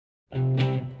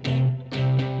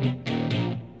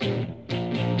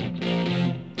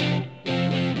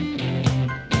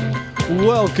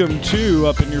Welcome to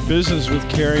Up in Your Business with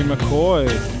Carrie McCoy.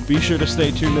 Be sure to stay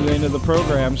tuned to the end of the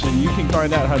program so you can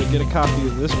find out how to get a copy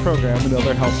of this program and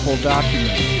other helpful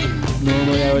documents.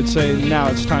 Normally I would say now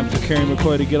it's time for Carrie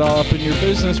McCoy to get all up in your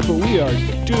business, but we are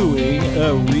doing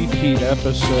a repeat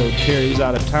episode. Carrie's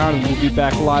out of town and we'll be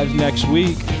back live next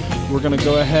week. We're going to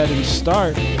go ahead and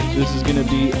start. This is going to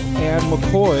be Ann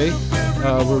McCoy,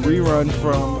 a rerun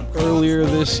from earlier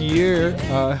this year.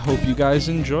 I hope you guys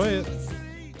enjoy it.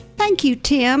 Thank you,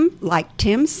 Tim. Like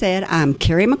Tim said, I'm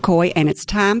Carrie McCoy, and it's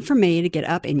time for me to get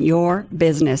up in your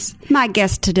business. My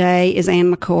guest today is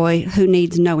Ann McCoy, who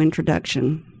needs no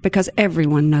introduction because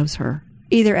everyone knows her,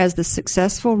 either as the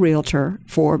successful realtor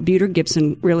for Buter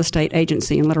Gibson Real Estate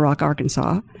Agency in Little Rock,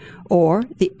 Arkansas, or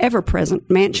the ever-present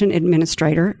mansion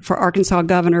administrator for Arkansas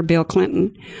Governor Bill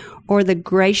Clinton, or the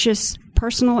gracious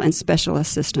personal and special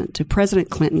assistant to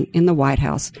President Clinton in the White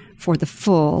House for the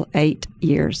full 8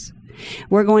 years.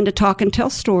 We're going to talk and tell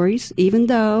stories, even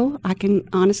though I can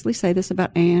honestly say this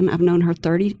about Ann. I've known her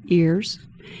 30 years,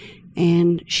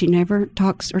 and she never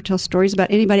talks or tells stories about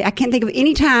anybody. I can't think of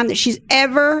any time that she's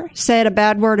ever said a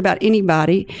bad word about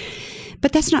anybody.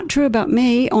 But that's not true about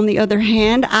me. On the other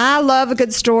hand, I love a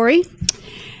good story.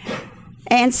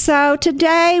 And so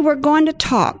today we're going to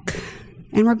talk,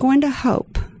 and we're going to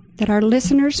hope that our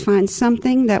listeners find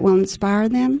something that will inspire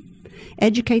them,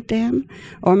 educate them,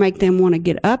 or make them want to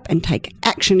get up and take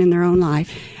action in their own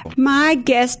life. My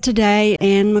guest today,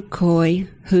 Ann McCoy,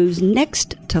 whose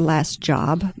next to last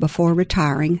job before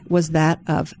retiring was that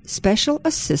of Special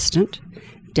Assistant,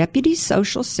 Deputy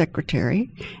Social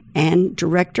Secretary, and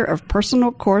Director of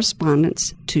Personal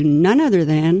Correspondence to none other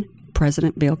than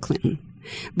President Bill Clinton.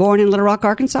 Born in Little Rock,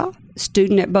 Arkansas,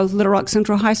 student at both Little Rock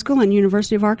Central High School and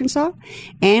University of Arkansas,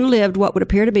 and lived what would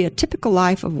appear to be a typical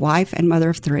life of wife and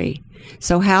mother of three.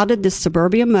 So how did this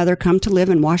suburbia mother come to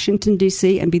live in Washington,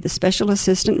 D.C. and be the special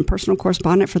assistant and personal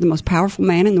correspondent for the most powerful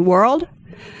man in the world?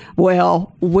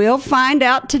 Well, we'll find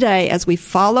out today as we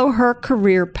follow her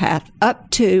career path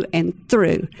up to and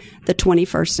through the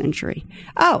 21st century.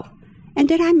 Oh, and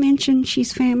did I mention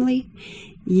she's family?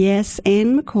 Yes,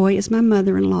 Ann McCoy is my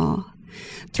mother-in-law.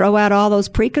 Throw out all those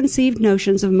preconceived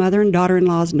notions of mother and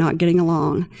daughter-in-laws not getting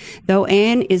along. Though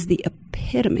Ann is the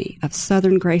epitome of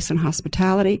Southern grace and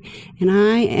hospitality, and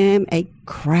I am a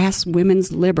crass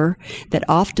women's liber that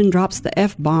often drops the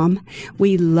F-bomb,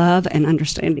 we love and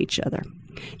understand each other.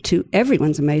 To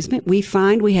everyone's amazement, we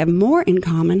find we have more in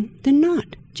common than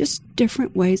not, just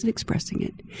different ways of expressing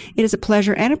it. It is a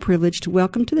pleasure and a privilege to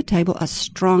welcome to the table a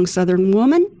strong Southern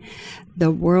woman,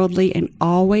 the worldly and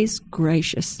always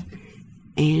gracious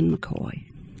Ann McCoy.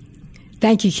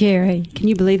 Thank you, Carrie. Can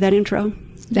you believe that intro?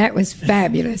 That was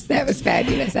fabulous. That's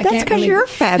because you're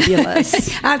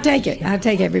fabulous. I'll take it. I'll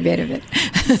take every bit of it.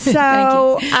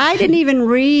 So I didn't even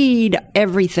read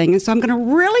everything, and so I'm going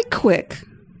to really quick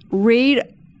read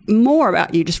more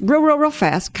about you, just real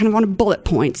fast, kind of on bullet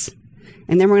points.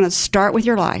 And then we're going to start with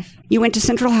your life. You went to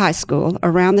Central High School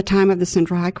around the time of the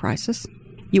Central High crisis.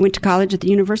 You went to college at the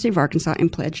University of Arkansas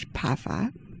and pledged Pi Phi.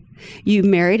 You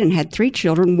married and had 3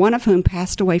 children, one of whom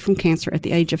passed away from cancer at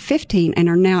the age of 15 and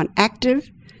are now an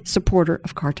active supporter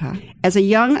of CARTI. As a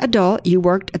young adult, you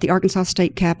worked at the Arkansas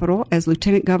State Capitol as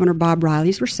Lieutenant Governor Bob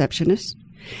Riley's receptionist.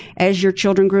 As your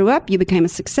children grew up, you became a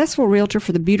successful realtor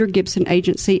for the Buter Gibson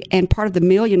Agency and part of the $1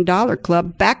 Million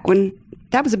Club back when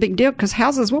that was a big deal because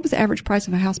houses, what was the average price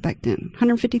of a house back then?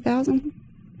 $150,000?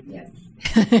 Yes.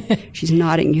 She's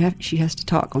nodding. She has to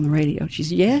talk on the radio.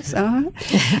 She's, yes,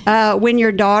 when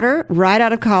your daughter, right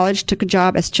out of college, took a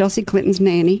job as Chelsea Clinton's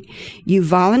nanny, you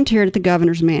volunteered at the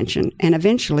governor's mansion and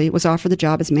eventually was offered the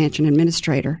job as mansion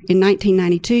administrator. In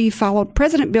 1992, you followed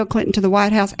President Bill Clinton to the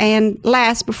White House, and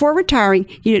last, before retiring,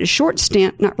 you did a short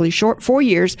stint, not really short, 4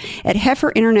 years, at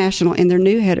Heifer International in their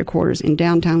new headquarters in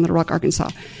downtown Little Rock, Arkansas.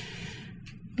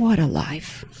 What a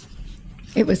life.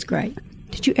 It was great.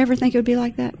 Did you ever think it would be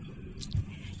like that?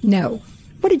 No.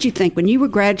 What did you think when you were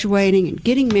graduating and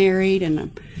getting married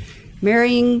and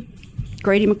marrying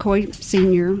Grady McCoy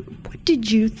Sr.? What did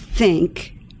you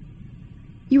think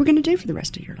you were going to do for the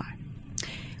rest of your life?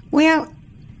 Well,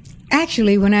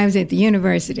 actually, when I was at the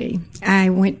university, I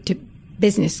went to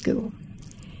business school.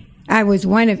 I was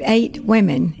one of 8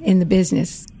 women in the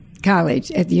business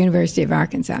college at the University of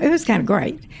Arkansas. It was kind of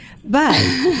great, but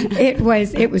it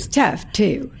was tough,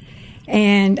 too.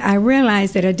 And I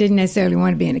realized that I didn't necessarily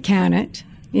want to be an accountant,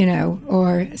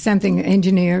 or something,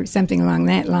 engineer, something along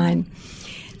that line.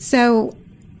 So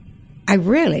I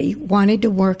really wanted to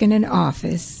work in an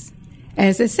office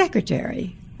as a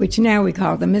secretary, which now we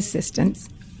call them assistants.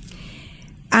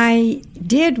 I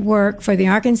did work for the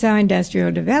Arkansas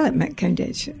Industrial Development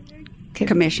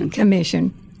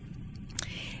Commission.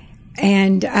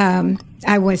 And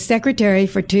I was secretary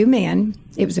for 2 men.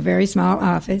 It was a very small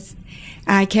office.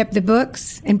 I kept the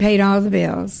books and paid all the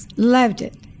bills. Loved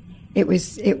it. It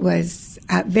was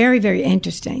very, very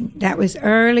interesting. That was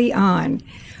early on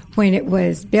when it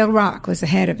was, Bill Rock was the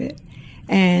head of it.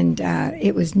 And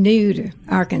it was new to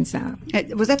Arkansas.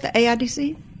 Was that the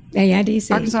AIDC?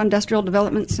 AIDC. Arkansas Industrial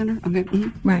Development Center? Okay.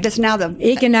 Mm-hmm. Right. That's now the...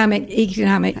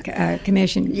 Economic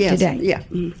Commission today. Yeah.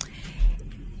 Mm-hmm.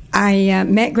 I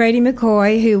met Grady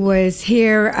McCoy, who was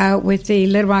here with the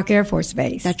Little Rock Air Force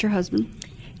Base. That's your husband?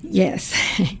 Yes.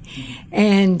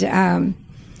 And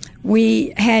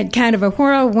we had kind of a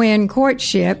whirlwind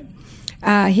courtship.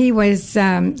 He was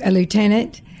a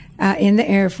lieutenant in the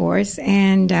Air Force,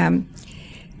 and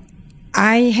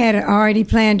I had already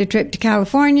planned a trip to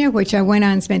California, which I went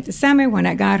on and spent the summer. When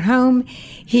I got home,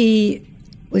 he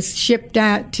was shipped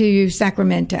out to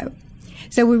Sacramento.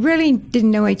 So we really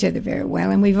didn't know each other very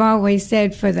well, and we've always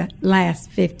said for the last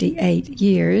 58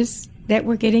 years that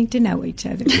we're getting to know each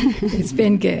other. It's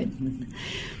been good.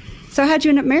 So how'd you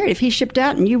end up married? If he shipped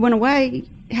out and you went away,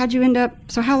 how'd you end up?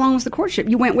 So how long was the courtship?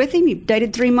 You went with him? You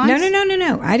dated 3 months?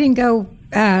 No. I didn't go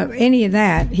any of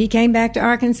that. He came back to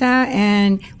Arkansas,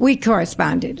 and we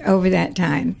corresponded over that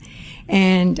time.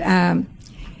 And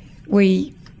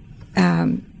we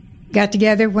got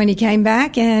together when he came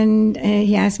back, and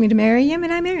he asked me to marry him,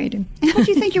 and I married him. And what did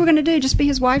you think you were going to do? Just be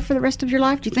his wife for the rest of your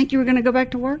life? Do you think you were going to go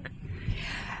back to work?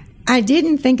 I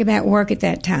didn't think about work at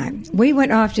that time. We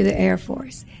went off to the Air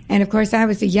Force. And, of course, I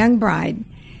was a young bride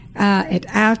at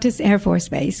Altus Air Force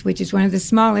Base, which is one of the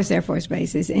smallest Air Force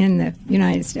bases in the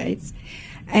United States.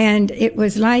 And it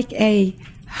was like a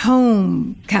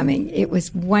homecoming. It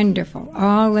was wonderful.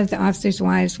 All of the officers'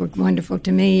 wives were wonderful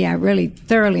to me. I really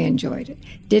thoroughly enjoyed it.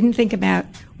 Didn't think about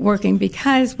working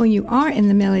because when you are in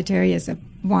the military as a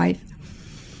wife,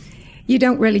 you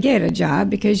don't really get a job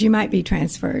because you might be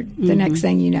transferred the next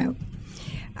thing you know.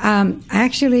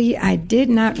 Actually, I did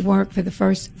not work for the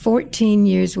first 14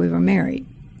 years we were married.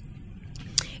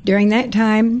 During that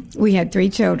time, we had 3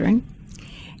 children.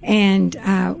 And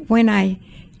when I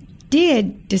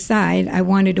did decide I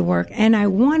wanted to work, and I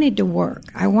wanted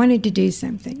to do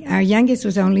something. Our youngest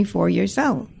was only 4 years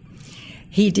old.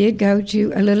 He did go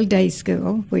to a little day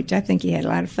school, which I think he had a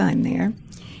lot of fun there.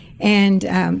 And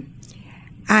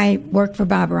I worked for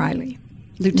Bob Riley,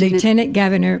 Lieutenant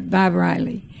Governor Bob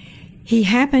Riley. He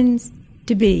happens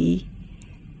to be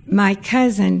my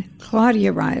cousin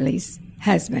Claudia Riley's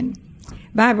husband.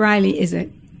 Bob Riley is a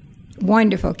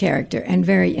wonderful character and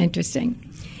very interesting.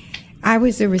 I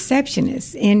was a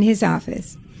receptionist in his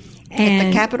office. And at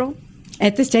the Capitol?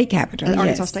 At the state capitol, the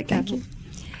Arkansas yes. State Capitol.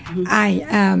 Mm-hmm.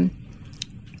 I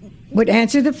would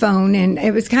answer the phone, and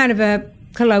it was kind of a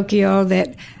colloquial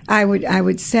that I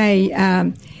would say,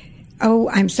 "Oh,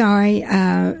 I'm sorry,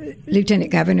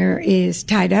 Lieutenant Governor is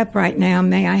tied up right now.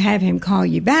 May I have him call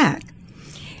you back?"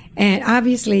 And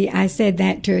obviously, I said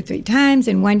that 2 or 3 times.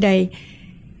 And one day,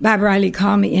 Bob Riley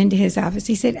called me into his office.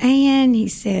 He said, "Ann," he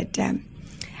said,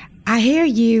 "I hear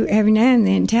you every now and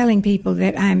then telling people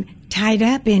that I'm tied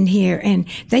up in here, and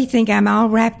they think I'm all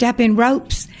wrapped up in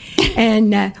ropes,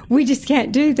 and we just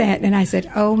can't do that." And I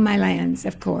said, "Oh, my lands,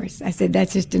 of course." I said,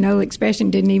 "That's just an old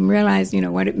expression. Didn't even realize,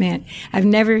 what it meant. I've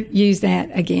never used that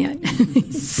again."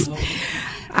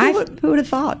 Who would have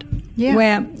thought? Yeah.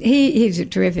 Well, he's a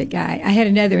terrific guy. I had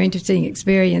another interesting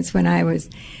experience when I was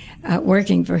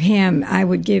working for him. I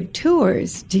would give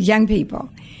tours to young people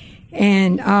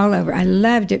and all over. I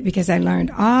loved it because I learned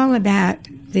all about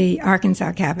the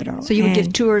Arkansas Capitol. So you would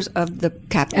give tours of the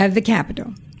Capitol? Of the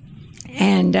Capitol.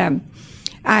 And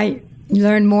I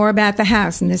learned more about the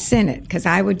House and the Senate because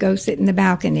I would go sit in the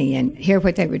balcony and hear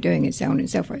what they were doing and so on and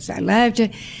so forth. So I loved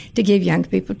to give young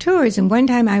people tours. And one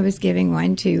time I was giving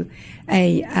one to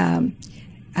a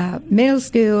middle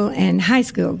school and high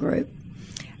school group.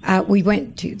 We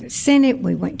went to the Senate,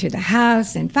 we went to the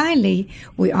House, and finally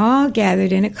we all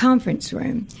gathered in a conference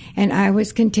room. And I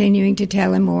was continuing to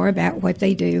tell them more about what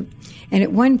they do. And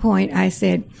at one point I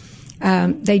said,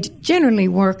 they generally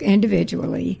work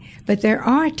individually, but there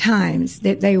are times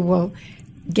that they will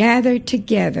gather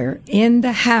together in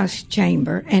the House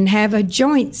chamber and have a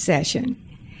joint session.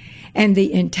 And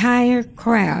the entire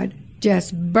crowd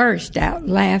just burst out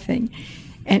laughing.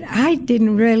 And I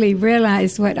didn't really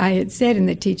realize what I had said, and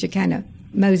the teacher kind of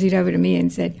moseyed over to me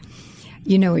and said,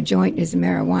 "A joint is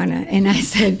marijuana." And I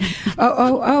said,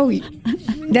 oh,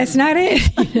 that's not it.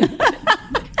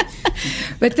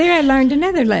 But there I learned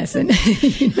another lesson.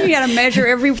 You got to measure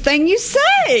everything you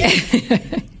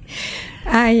say.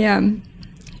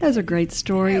 Those are great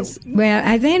stories. Well,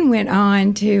 I then went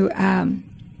on to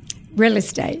real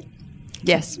estate.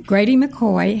 Yes. Grady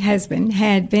McCoy, husband,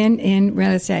 had been in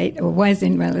real estate, or was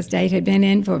in real estate, had been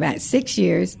in for about 6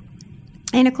 years.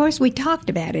 And, of course, we talked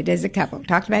about it as a couple,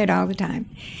 talked about it all the time.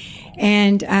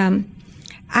 And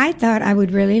I thought I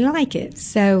would really like it.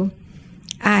 So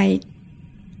I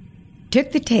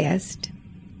took the test,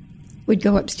 would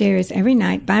go upstairs every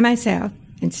night by myself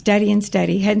and study.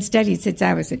 Hadn't studied since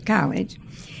I was at college.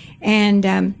 And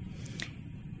then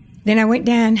I went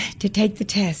down to take the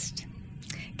test.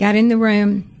 Got in the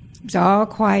room. It was all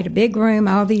quiet, a big room,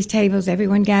 all these tables,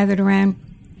 everyone gathered around.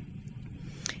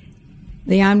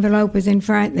 The envelope was in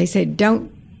front. They said,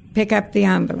 don't pick up the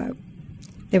envelope.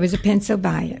 There was a pencil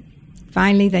by it.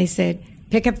 Finally, they said,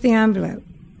 pick up the envelope,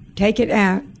 take it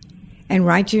out, and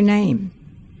write your name.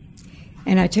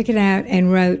 And I took it out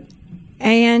and wrote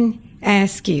Ann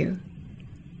Askew,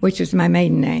 which was my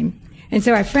maiden name. And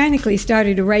so I frantically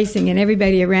started erasing, and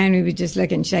everybody around me was just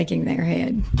looking, shaking their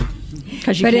head.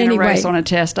 Because you can't erase on a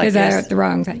test, I guess. Because I wrote the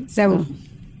wrong thing. So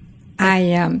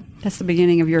that's the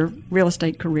beginning of your real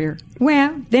estate career.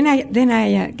 Well, then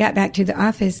I got back to the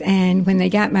office, and when they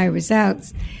got my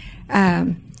results,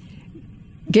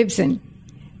 Gibson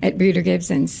at Bruder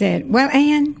Gibson said, well,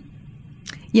 Ann,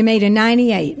 you made a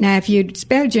 98. Now, if you'd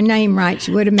spelled your name right,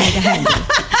 you would have made a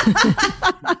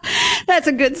 100. That's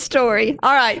a good story.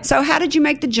 All right. So how did you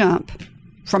make the jump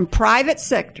from private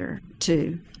sector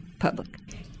to public?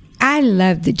 I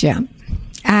loved the jump.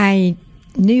 I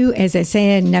knew, as I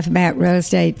said, enough about real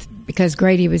estate because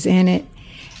Grady was in it.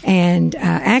 And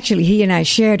actually, he and I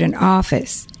shared an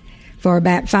office for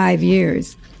about 5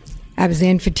 years. I was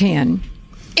in for 10.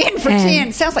 In for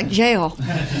 10. Sounds like jail.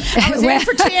 I was in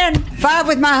for 10. 5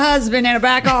 with my husband in a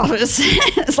back office.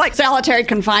 It's like solitary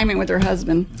confinement with her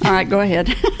husband. All right, go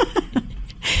ahead.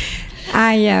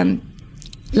 I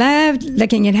loved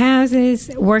looking at houses,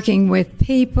 working with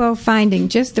people, finding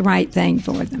just the right thing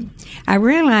for them. I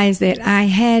realized that I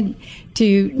had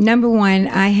to, number one,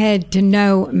 I had to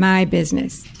know my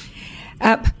business,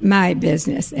 up my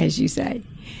business, as you say.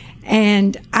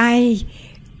 And I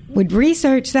would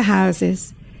research the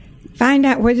houses, find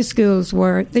out where the schools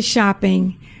were, the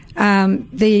shopping,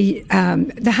 the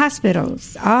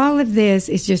hospitals. All of this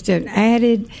is just an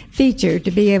added feature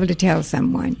to be able to tell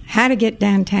someone how to get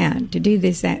downtown, to do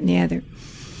this, that, and the other.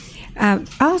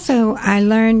 Also, I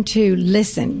learned to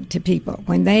listen to people.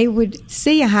 When they would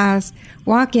see a house,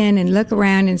 walk in and look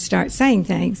around and start saying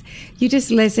things, you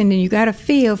just listen and you got a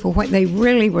feel for what they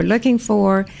really were looking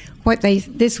for, what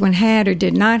this one had or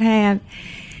did not have.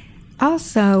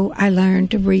 Also, I learned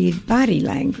to read body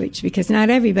language because not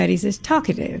everybody's as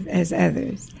talkative as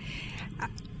others.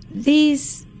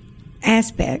 These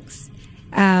aspects,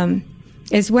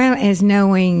 as well as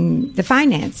knowing the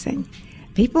financing,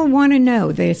 people want to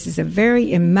know this is a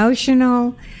very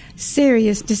emotional,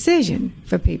 serious decision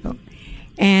for people.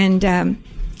 And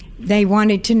they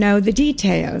wanted to know the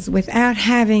details without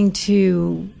having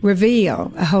to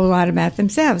reveal a whole lot about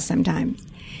themselves sometimes.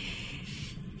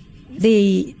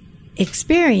 The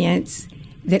experience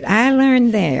that I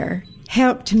learned there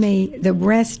helped me the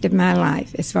rest of my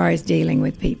life as far as dealing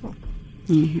with people.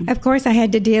 Mm-hmm. Of course, I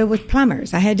had to deal with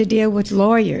plumbers. I had to deal with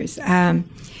lawyers, know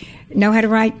how to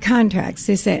write contracts,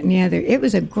 this, that, and the other. It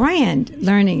was a grand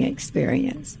learning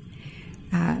experience,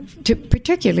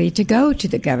 particularly to go to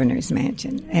the governor's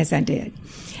mansion, as I did.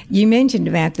 You mentioned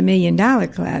about the $1 Million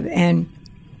Club, and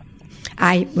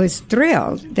I was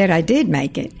thrilled that I did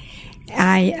make it.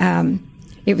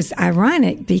 It was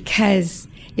ironic because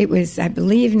it was, I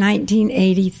believe,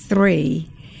 1983,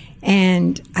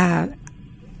 and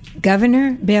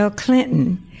Governor Bill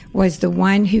Clinton was the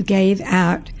one who gave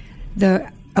out the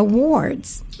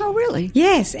awards. Oh, really?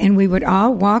 Yes, and we would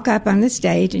all walk up on the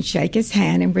stage and shake his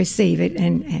hand and receive it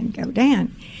and go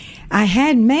down. I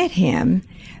had met him,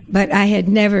 but I had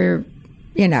never,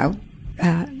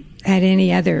 had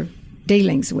any other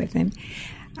dealings with him.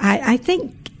 I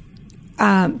think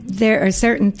there are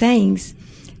certain things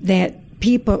that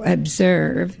people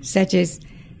observe, such as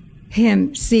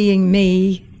him seeing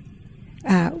me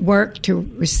work to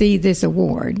receive this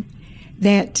award,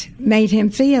 that made him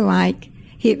feel like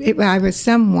I was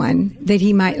someone that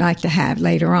he might like to have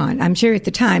later on. I'm sure at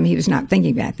the time he was not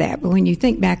thinking about that, but when you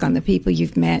think back on the people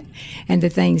you've met and the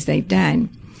things they've done.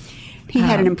 He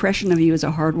had an impression of you as a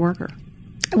hard worker.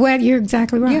 Well, you're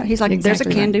exactly right. Yeah, he's like, exactly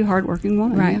there's a can-do, hard-working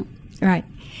woman. Right, yeah. Right.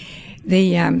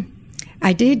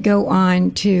 I did go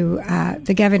on to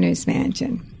the governor's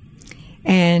mansion.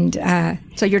 And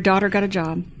so your daughter got a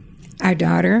job. Our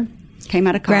daughter came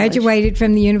out of college. Graduated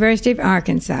from the University of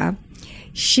Arkansas.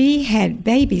 She had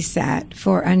babysat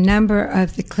for a number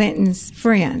of the Clintons'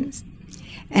 friends.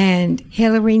 and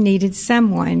Hillary needed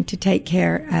someone to take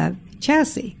care of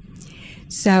Chelsea.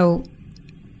 So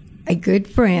a good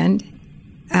friend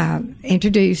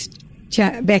introduced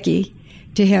Becky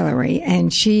to Hillary,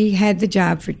 and she had the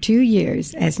job for 2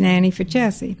 years as nanny for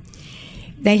Chelsea.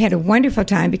 They had a wonderful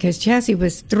time because Chelsea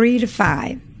was 3 to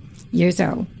 5 years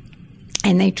old,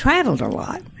 and they traveled a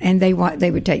lot, and they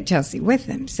would take Chelsea with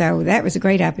them. So that was a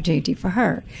great opportunity for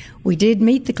her. We did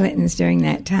meet the Clintons during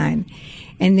that time.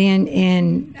 And then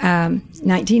in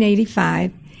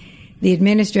 1985, the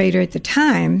administrator at the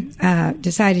time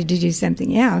decided to do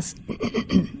something else,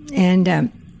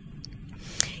 and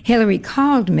Hillary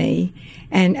called me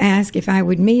and asked if I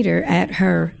would meet her at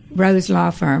her Rose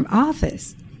Law Firm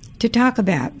office to talk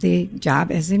about the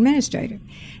job as administrator.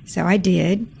 So I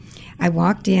did. I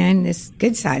walked in this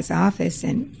good-sized office,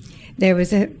 and there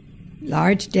was a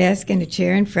large desk and a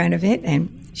chair in front of it, and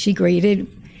she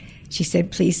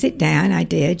said, "Please sit down." I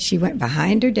did. She went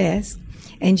behind her desk,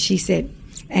 and she said,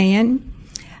 "Anne,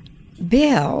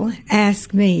 Bill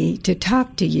asked me to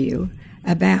talk to you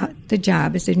about the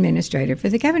job as administrator for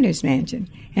the governor's mansion."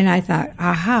 And I thought,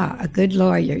 aha, a good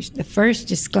lawyer, the first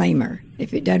disclaimer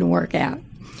if it doesn't work out.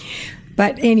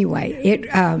 But anyway,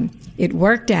 it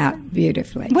worked out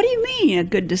beautifully. What do you mean, a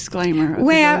good disclaimer?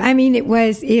 Well, I mean, it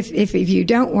was, if you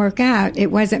don't work out,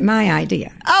 it wasn't my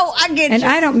idea. Oh, I get you. And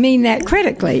I don't mean that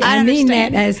critically. I mean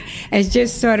that understand. as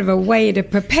just sort of a way to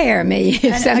prepare me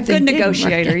if something a good didn't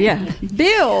negotiator, work out. yeah.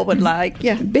 Bill would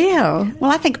Bill.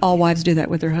 Well, I think all wives do that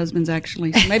with their husbands,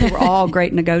 actually. So maybe we're all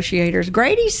great negotiators.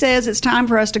 Grady says it's time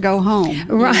for us to go home.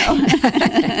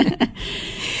 Right.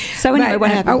 So anyway, what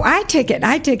happened? I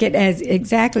took it as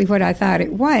exactly what I thought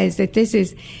it was, that this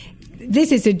is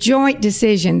a joint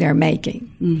decision they're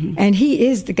making. Mm-hmm. And he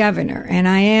is the governor, and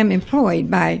I am employed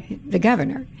by the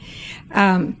governor.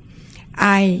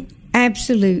 I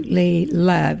absolutely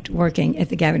loved working at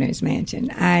the governor's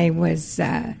mansion. I was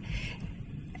a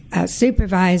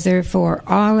supervisor for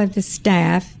all of the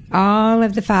staff, all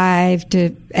of the 5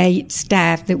 to 8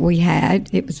 staff that we had.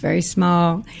 It was very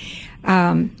small.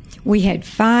 We had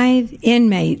 5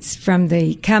 inmates from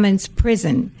the Cummins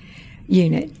prison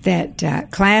unit that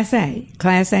Class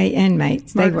A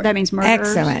inmates. They were that means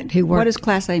murderers? Excellent. What does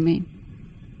Class A mean?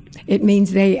 It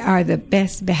means they are the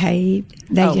best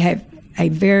behaved. They have a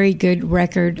very good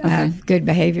record of good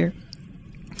behavior.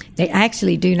 They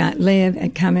actually do not live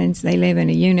at Cummins. They live in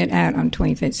a unit out on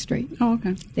 25th Street. Oh,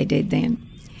 okay. They did then.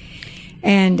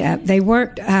 And they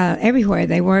worked everywhere.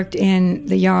 They worked in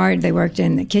the yard. They worked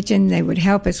in the kitchen. They would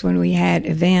help us when we had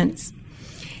events.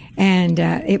 And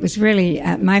it was really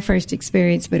my first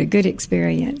experience, but a good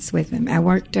experience with them. I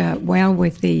worked well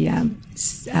with the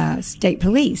state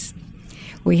police.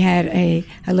 We had a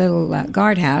little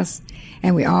guardhouse,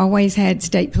 and we always had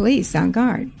state police on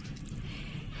guard.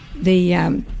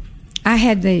 I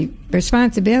had the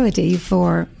responsibility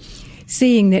for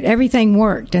seeing that everything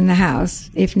worked in the house,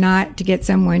 if not to get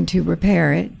someone to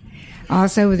repair it.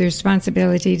 Also with the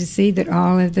responsibility to see that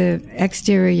all of the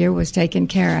exterior was taken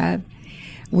care of.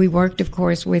 We worked, of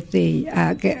course, with the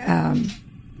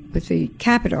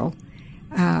Capitol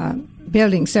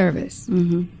building service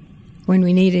when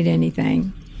we needed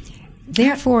anything.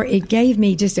 Therefore, it gave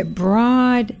me just a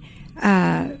broad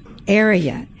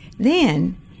area.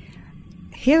 Then,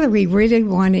 Hillary really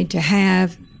wanted to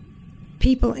have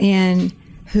people in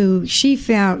who she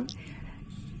felt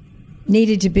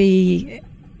needed to be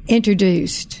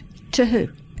introduced. To who?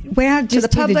 Well, just to the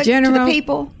public, general, to the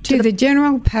people, to the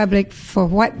general public for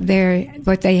what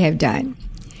they have done.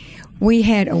 We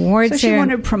had awards. So she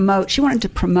wanted to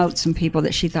promote some people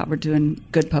that she thought were doing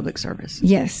good public service.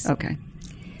 Yes. Okay.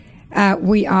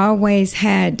 We always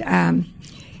had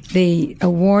the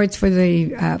awards for the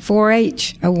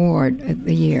 4-H award of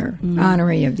the year,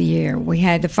 honoree of the year. We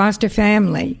had the foster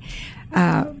family.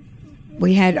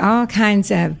 We had all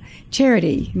kinds of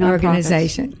charity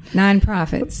organizations,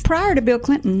 nonprofits. Prior to Bill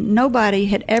Clinton, nobody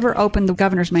had ever opened the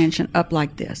governor's mansion up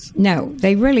like this. No,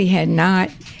 they really had not.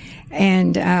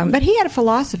 And but he had a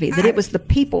philosophy that it was the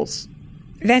people's.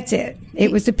 That's it.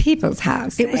 It was the people's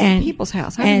house. It was the people's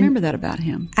house. I remember that about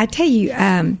him. I tell you,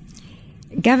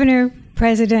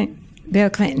 President Bill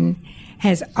Clinton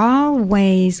has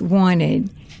always wanted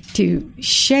to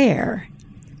share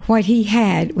what he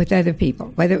had with other people,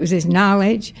 whether it was his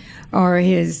knowledge or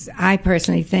I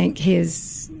personally think,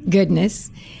 his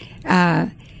goodness.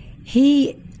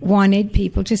 He wanted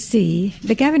people to see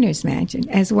the governor's mansion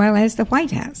as well as the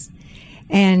White House.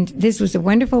 And this was a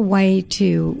wonderful way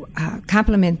to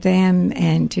compliment them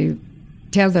and to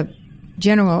tell the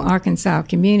general Arkansas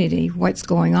community what's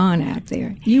going on out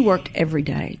there. You worked every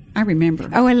day. I remember.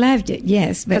 Oh, I loved it.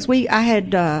 Yes, because I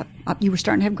had you were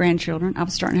starting to have grandchildren. I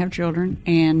was starting to have children,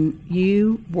 and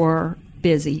you were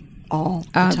busy all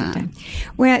the time.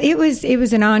 Well, it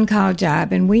was an on-call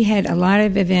job, and we had a lot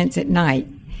of events at night,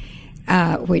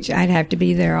 which I'd have to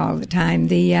be there all the time.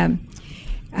 We had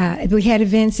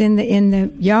events in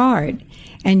the yard,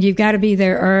 and you've got to be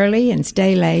there early and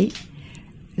stay late.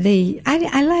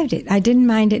 I loved it. I didn't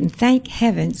mind it, and thank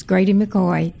heavens,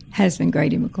 husband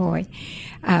Grady McCoy,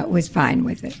 was fine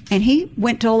with it. And he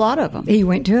went to a lot of them. He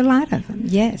went to a lot of them.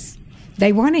 Yes,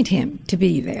 they wanted him to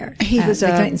be there. He was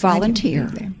a volunteer.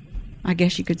 I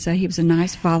guess you could say he was a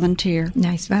nice volunteer.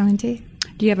 Nice volunteer.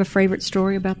 Do you have a favorite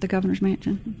story about the governor's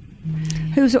mansion?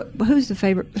 Who's the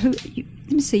favorite?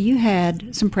 Let me see. You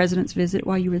had some presidents visit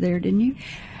while you were there, didn't you?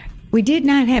 We did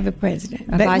not have a president.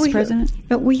 Vice president?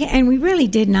 But we really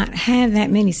did not have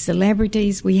that many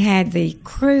celebrities. We had the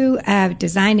crew of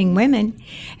Designing Women,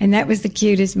 and that was the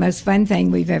cutest, most fun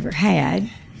thing we've ever had.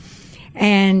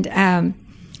 And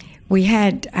we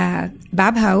had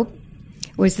Bob Hope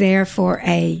was there for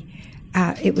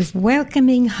it was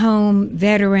welcoming home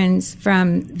veterans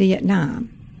from Vietnam.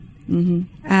 Mm-hmm.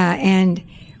 And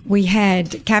we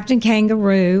had Captain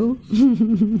Kangaroo.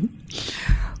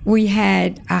 We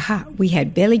had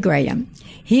Billy Graham.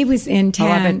 He was in town.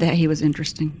 Oh, I bet that he was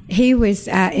interesting. He was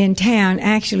in town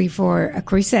actually for a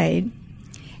crusade,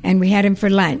 and we had him for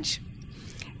lunch.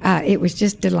 It was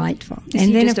just delightful. Is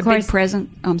he just of course, big present?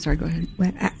 Oh, I'm sorry. Go ahead.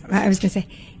 Well, I was going to say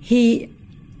he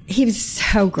was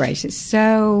so gracious.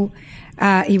 So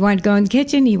he wanted to go in the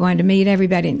kitchen. He wanted to meet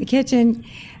everybody in the kitchen.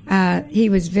 He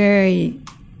was very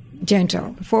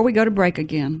gentle. Before we go to break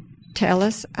again, tell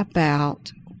us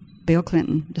about Bill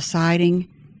Clinton deciding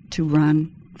to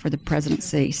run for the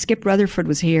presidency. Skip Rutherford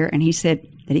was here, and he said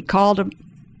that he called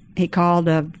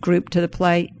a group to the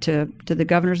plate to the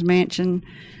governor's mansion,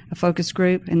 a focus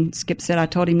group, and Skip said, I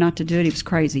told him not to do it. He was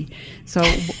crazy. So,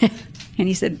 and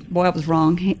he said, boy, I was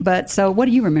wrong. So what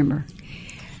do you remember?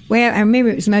 Well, I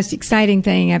remember it was the most exciting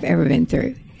thing I've ever been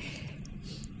through.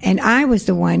 And I was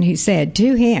the one who said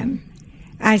to him,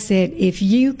 I said, if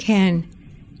you can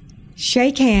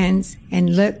shake hands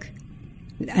and look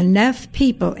enough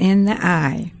people in the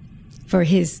eye for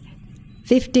his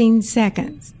 15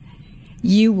 seconds,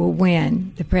 you will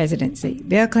win the presidency.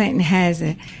 Bill Clinton has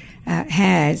a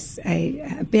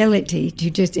ability to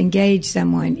just engage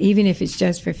someone, even if it's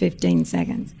just for 15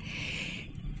 seconds.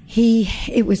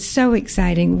 It was so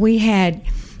exciting. We had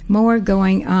more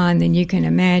going on than you can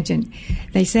imagine.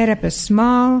 They set up a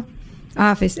small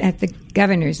office at the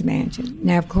governor's mansion.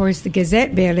 Now, of course, the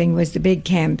Gazette building was the big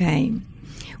campaign.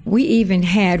 We even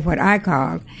had what I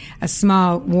called a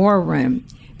small war room,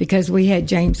 because we had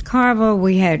James Carville,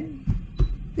 we had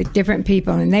the different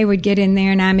people, and they would get in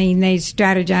there, and they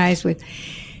strategized with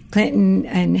Clinton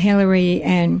and Hillary,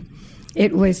 and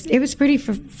it was pretty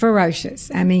ferocious.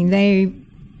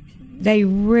 They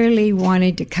really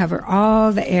wanted to cover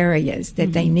all the areas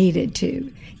that they needed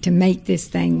to make this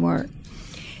thing work.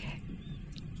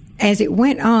 As it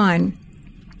went on,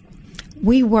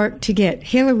 we worked to get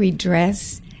Hillary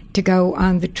dressed to go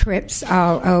on the trips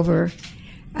all over.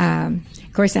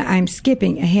 Of course, I'm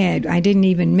skipping ahead. I didn't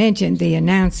even mention the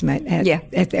announcement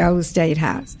at the old State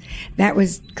House. That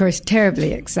was, of course,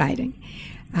 terribly exciting.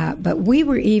 But we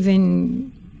were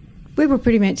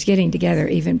pretty much getting together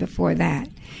even before that.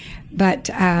 But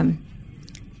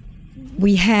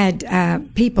we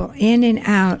had people in and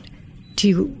out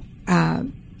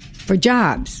for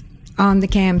jobs on the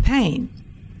campaign.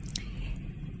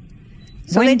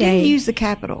 So they didn't use the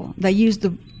Capitol. They used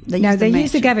the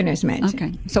used the governor's mansion.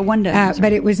 Okay, so one day.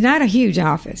 But it was not a huge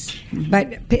office. Mm-hmm.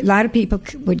 But a lot of people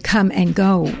would come and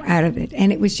go out of it.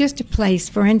 And it was just a place,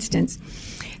 for instance,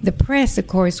 the press, of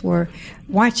course, were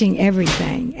watching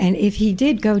everything. And if he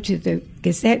did go to the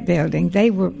Gazette building, they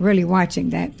were really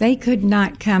watching that. They could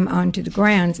not come onto the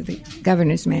grounds of the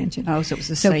governor's mansion. Oh, so it was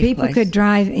a safe place. So people could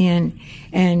drive in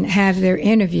and have their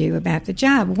interview about the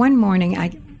job. One morning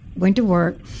I went to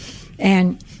work,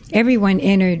 and everyone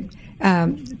entered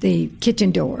the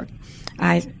kitchen door.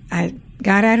 I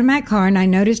got out of my car, and I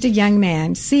noticed a young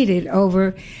man seated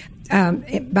over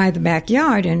by the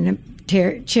backyard in a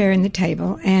chair in the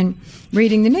table and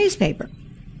reading the newspaper.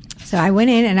 So I went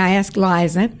in and I asked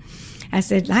Liza. I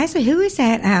said, Liza, who is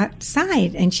that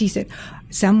outside? And she said,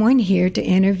 someone here to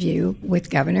interview with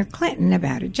Governor Clinton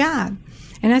about a job.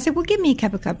 And I said, well, give me a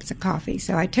couple of cups of coffee.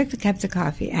 So I took the cups of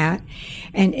coffee out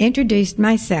and introduced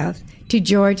myself to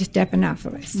George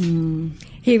Stephanopoulos. Mm.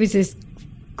 He was this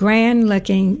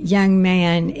grand-looking young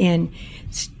man in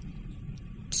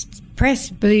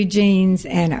pressed blue jeans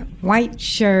and a white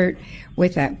shirt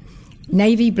with a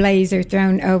navy blazer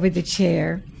thrown over the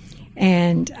chair.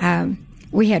 And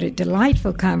we had a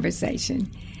delightful conversation.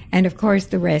 And, of course,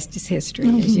 the rest is history,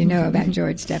 as you know about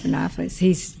George Stephanopoulos.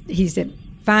 He's a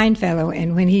fine fellow,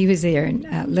 and when he was there in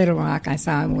Little Rock, I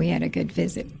saw him. We had a good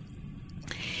visit.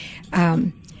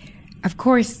 Of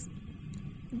course,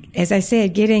 as I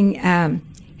said, getting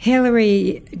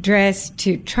Hillary dressed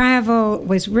to travel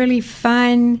was really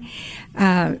fun.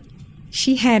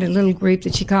 She had a little group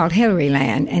that she called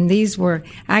Hillaryland, and these were,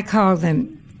 I called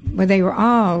them, well, they were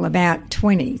all about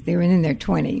 20s. They were in their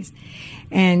 20s.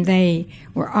 And they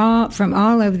were all from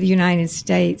all over the United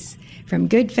States, from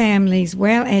good families,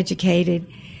 well educated,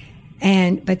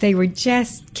 but they were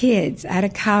just kids out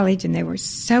of college, and they were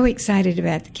so excited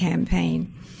about the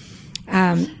campaign.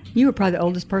 You were probably the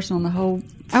oldest person on the whole.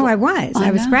 Oh, I was.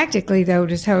 I was know. practically the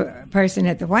oldest person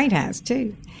at the White House,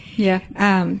 too. Yeah.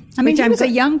 I mean, he was a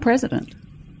young president.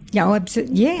 Yeah,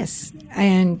 yes,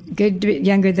 and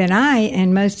younger than I,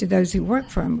 and most of those who worked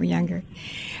for him were younger.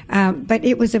 But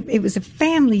it was a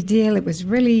family deal. It was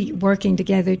really working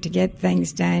together to get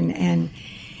things done. And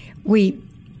we,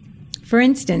 for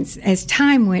instance, as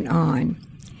time went on,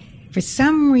 for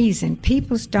some reason,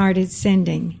 people started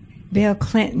sending Bill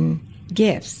Clinton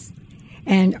gifts.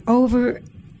 And over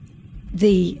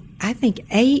the, I think,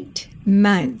 8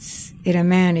 months it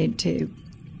amounted to,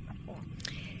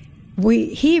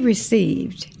 he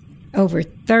received over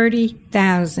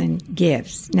 30,000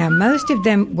 gifts. Now, most of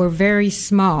them were very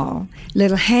small,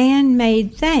 little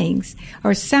handmade things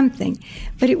or something,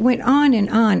 but it went on and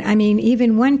on. I mean,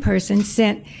 even one person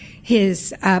sent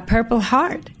his Purple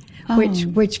Heart,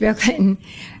 which Bill Clinton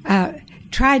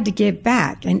tried to give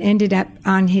back and ended up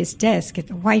on his desk at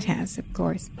the White House, of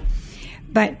course.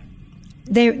 But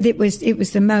it was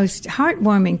the most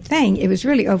heartwarming thing. It was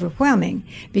really overwhelming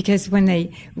because when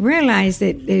they realized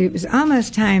that it was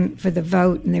almost time for the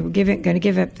vote and they were going to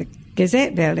give up the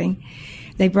Gazette building,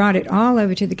 they brought it all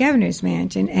over to the governor's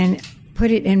mansion and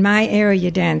put it in my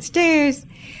area downstairs.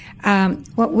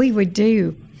 What we would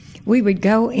do, we would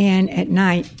go in at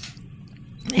night,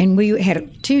 and we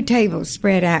had 2 tables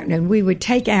spread out, and we would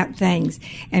take out things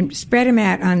and spread them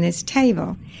out on this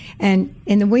table. And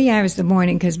in the wee hours of the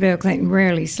morning, because Bill Clinton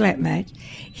rarely slept much,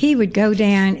 he would go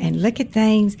down and look at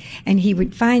things, and he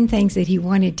would find things that he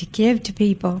wanted to give to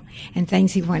people and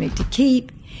things he wanted to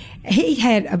keep. He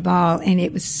had a ball, and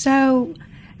it was so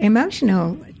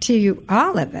emotional to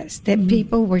all of us that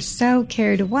people were so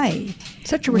carried away.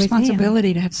 Such a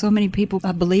responsibility to have so many people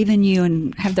believe in you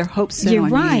and have their hopes set on you. You're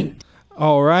right.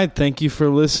 All right. Thank you for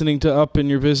listening to Up in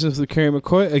Your Business with Carrie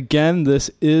McCoy. Again, this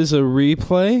is a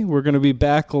replay. We're going to be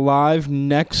back live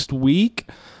next week.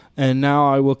 And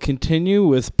now I will continue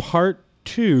with part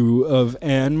 2 of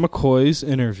Ann McCoy's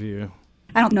interview.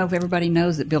 I don't know if everybody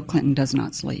knows that Bill Clinton does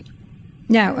not sleep.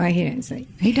 No, he didn't sleep.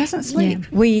 He doesn't sleep. Yeah.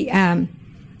 We,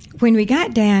 when we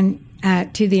got down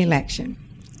to the election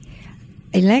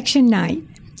night,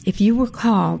 if you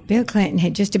recall, Bill Clinton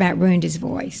had just about ruined his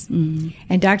voice. Mm-hmm.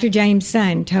 And Dr. James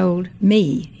Sun told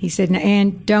me, he said,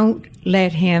 Ann, don't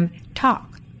let him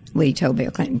talk. Well, he told Bill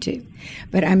Clinton too.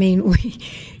 But I mean,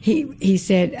 he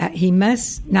said he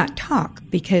must not talk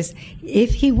because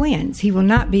if he wins, he will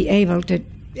not be able to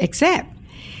accept.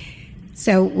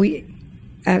 So we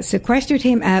sequestered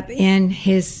him up in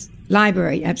his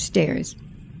library upstairs.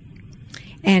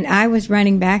 And I was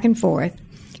running back and forth,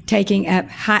 taking up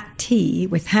hot tea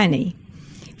with honey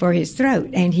for his throat.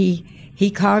 And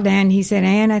he called down, he said,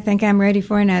 Ann, I think I'm ready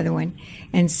for another one.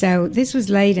 And so this was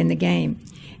late in the game.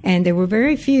 And there were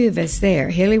very few of us there.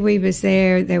 Hillary was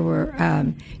there. There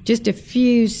were just a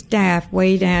few staff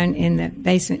way down in the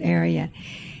basement area.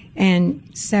 And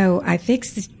so I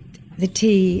fixed the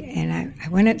tea, and I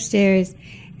went upstairs,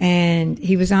 and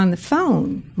he was on the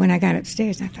phone when I got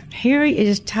upstairs. I thought, here he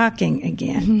is talking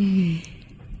again. Mm-hmm.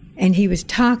 And he was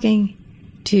talking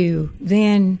to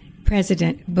then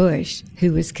President Bush,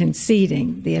 who was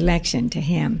conceding the election to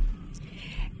him.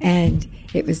 And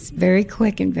it was very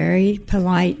quick and very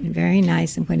polite and very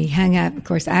nice. And when he hung up, of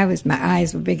course, my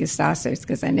eyes were big as saucers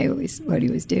because I knew what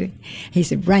he was doing. He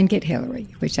said, run, get Hillary,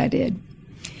 which I did.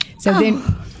 So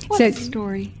what a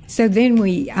story. So then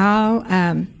we all,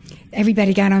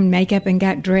 everybody got on makeup and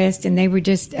got dressed, and they were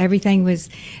everything was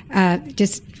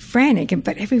just frantic,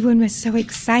 but everyone was so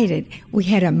excited. We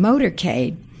had a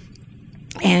motorcade,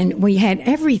 and we had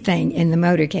everything in the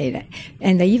motorcade,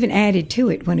 and they even added to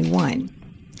it when he won.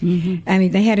 Mm-hmm. I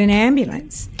mean, they had an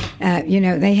ambulance.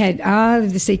 They had all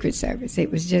of the Secret Service. It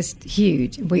was just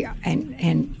huge. We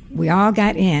all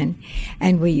got in,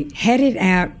 and we headed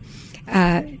out.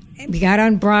 We got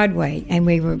on Broadway, and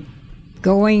we were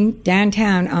going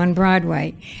downtown on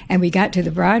Broadway, and we got to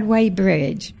the Broadway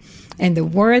Bridge, and the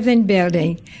Worthen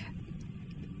building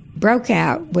broke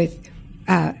out with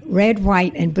red,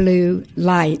 white, and blue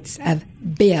lights of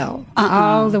Bill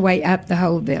all the way up the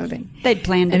whole building. They'd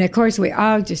planned it. And, of course, we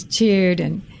all just cheered,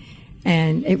 and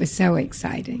it was so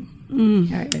exciting.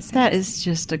 That is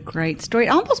just a great story. It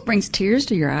almost brings tears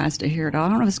to your eyes to hear it all. I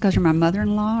don't know if it's because you're my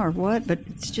mother-in-law or what, but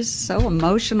it's just so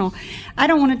emotional. I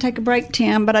don't want to take a break,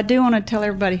 Tim, but I do want to tell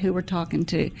everybody who we're talking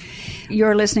to.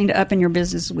 You're listening to Up in Your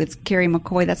Business with Carrie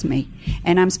McCoy. That's me.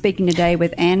 And I'm speaking today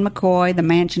with Ann McCoy, the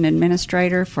mansion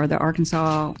administrator for the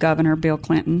Arkansas Governor Bill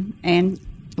Clinton, and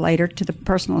later to the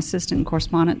personal assistant and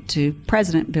correspondent to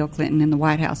President Bill Clinton in the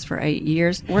White House for 8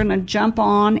 years. We're going to jump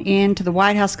on into the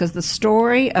White House because the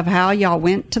story of how y'all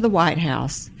went to the White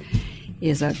House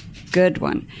is a good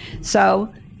one.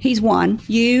 So he's won.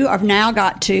 You have now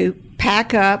got to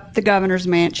pack up the governor's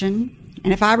mansion.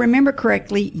 And if I remember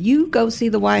correctly, you go see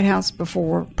the White House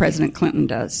before President Clinton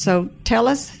does. So tell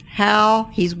us how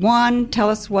he's won. Tell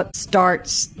us what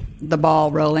starts the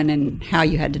ball rolling and how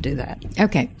you had to do that.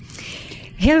 Okay.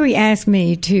 Hillary asked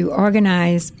me to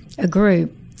organize a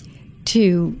group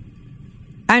to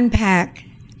unpack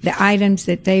the items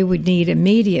that they would need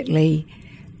immediately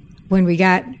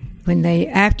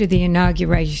after the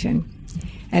inauguration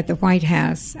at the White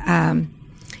House,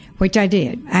 which I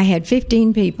did. I had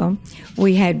 15 people.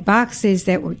 We had boxes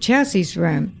that were Chelsea's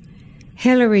room,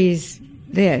 Hillary's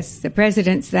this, the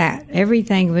president's that.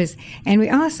 Everything was, and we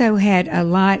also had a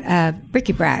lot of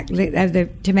bric-a-brac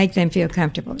to make them feel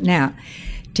comfortable. Now,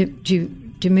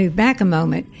 to move back a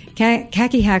moment,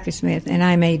 Kaki Hackersmith and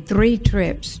I made 3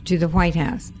 trips to the White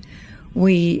House.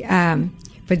 We,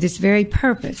 for this very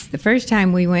purpose. The first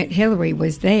time we went, Hillary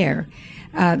was there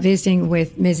visiting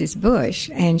with Mrs. Bush,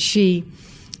 and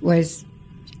Mrs.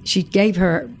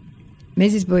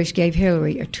 Bush gave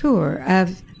Hillary a tour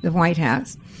of the White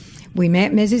House. We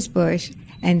met Mrs. Bush,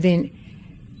 and then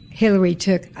Hillary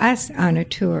took us on a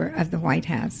tour of the White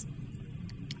House.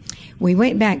 We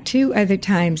went back 2 other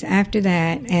times after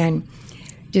that and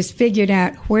just figured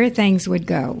out where things would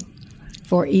go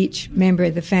for each member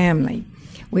of the family.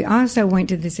 We also went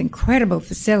to this incredible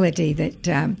facility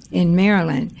that in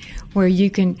Maryland where you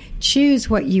can choose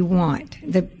what you want.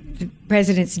 The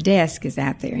president's desk is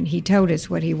out there, and he told us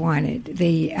what he wanted.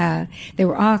 There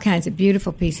were all kinds of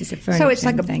beautiful pieces of furniture. So it's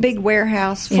like a big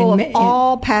warehouse full of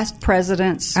all past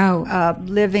presidents'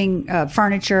 living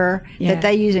furniture that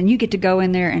they use, and you get to go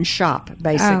in there and shop,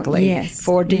 basically.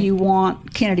 Do you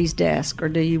want Kennedy's desk, or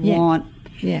do you want,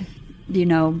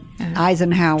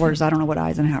 Eisenhower's? I don't know what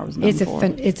Eisenhower's known for.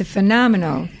 It's a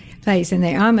phenomenal place, and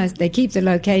they keep the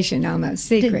location almost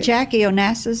secret. Did Jackie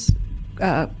Onassis...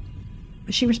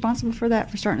 is she responsible for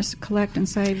that, for starting to collect and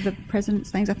save the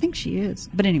president's things? I think she is.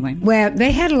 But anyway. Well,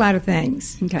 they had a lot of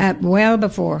things well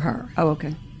before her. Oh,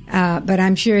 okay. But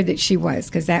I'm sure that she was,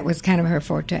 because that was kind of her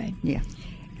forte. Yeah.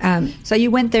 So you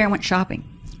went there and went shopping?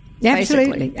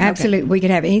 Absolutely. Basically. Absolutely. Okay. We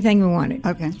could have anything we wanted.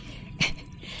 Okay.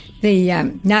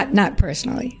 Not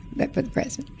personally, but for the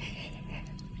president.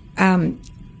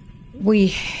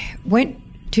 We went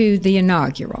to the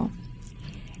inaugural,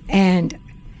 and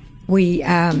we...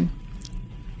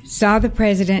 saw the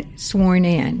president sworn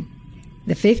in.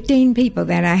 The 15 people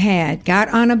that I had got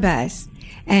on a bus,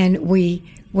 and we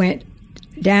went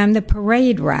down the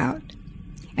parade route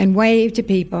and waved to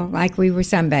people like we were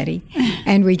somebody.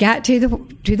 And we got to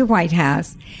the White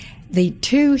House. The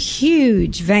 2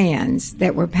 huge vans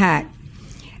that were packed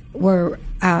were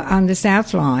on the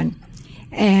South Lawn,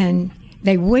 and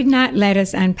they would not let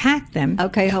us unpack them.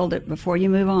 Okay, hold it before you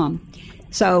move on.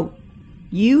 So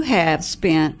you have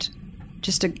spent...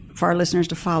 for our listeners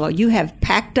to follow, you have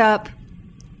packed up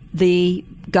the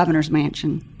governor's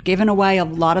mansion, given away a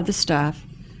lot of the stuff,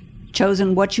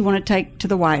 chosen what you want to take to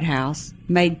the White House,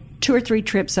 made 2 or 3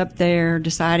 trips up there,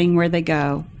 deciding where they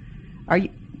go.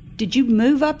 Did you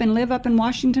move up and live up in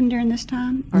Washington during this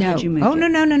time? Or No. Did you move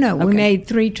no. Okay. We made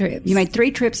 3 trips. You made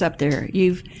 3 trips up there.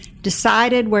 You've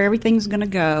decided where everything's going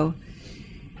to go,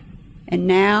 and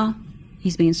now...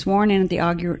 he's being sworn in at the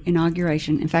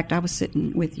inauguration. In fact, I was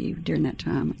sitting with you during that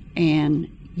time. And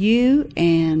you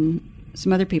and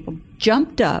some other people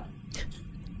jumped up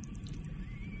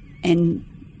and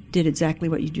did exactly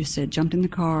what you just said. Jumped in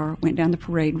the car, went down the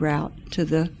parade route to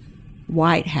the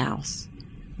White House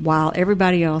while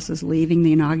everybody else is leaving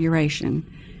the inauguration.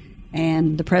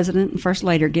 And the president and first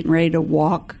lady are getting ready to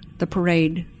walk the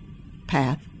parade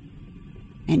path.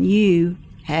 And you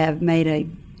have made a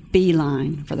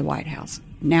beeline for the White House.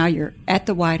 Now you're at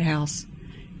the White House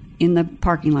in the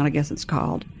parking lot, I guess it's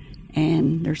called,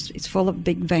 and it's full of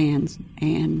big vans,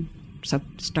 and So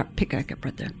pick up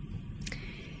right there.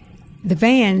 The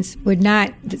vans would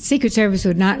not, the Secret Service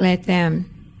would not let them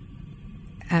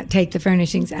take the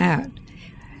furnishings out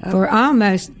for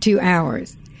almost 2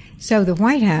 hours. So the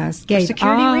White House gave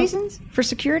For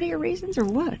security reasons or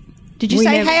what? Did you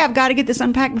say, hey, I've got to get this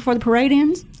unpacked before the parade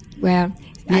ends? Well,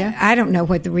 Yeah. I don't know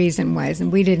what the reason was,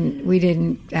 and we didn't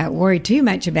worry too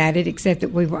much about it, except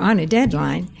that we were on a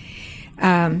deadline.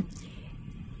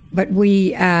 But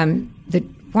the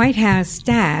White House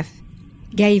staff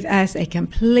gave us a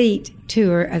complete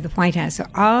tour of the White House. So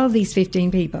all these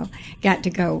 15 people got to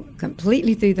go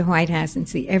completely through the White House and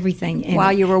see everything in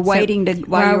While it. you were waiting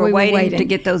So, waiting to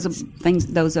get those things,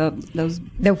 those.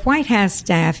 The White House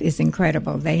staff is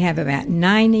incredible. They have about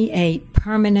 98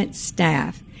 permanent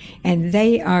staff, and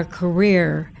they are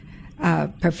career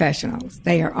professionals.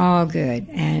 They are all good,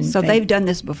 and So they've done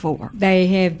this before. They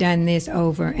have done this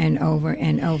over and over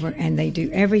and over, and they do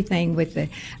everything with the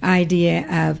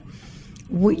idea of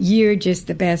you're just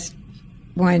the best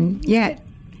one yet.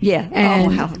 Yeah.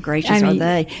 And, how gracious are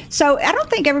they? So I don't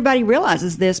think everybody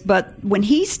realizes this, but when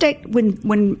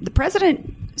when the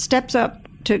president steps up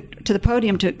to the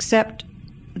podium to accept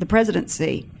the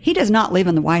presidency, he does not live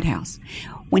in the White House.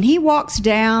 When he walks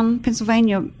down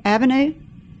Pennsylvania Avenue,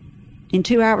 in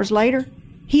 2 hours later,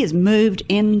 he is moved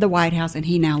in the White House, and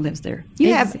he now lives there.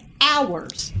 You have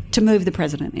hours to move the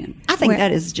president in. I think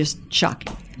that is just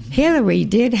shocking. Hillary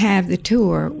did have the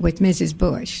tour with Mrs.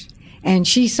 Bush, and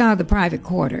she saw the private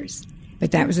quarters.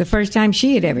 But that was the first time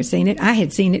she had ever seen it. I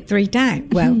had seen it 3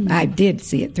 times. Well, I did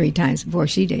see it 3 times before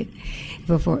she did,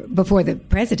 before the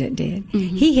president did.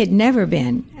 Mm-hmm. He had never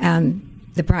been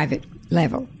the private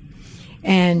level.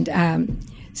 And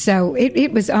so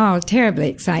it was all terribly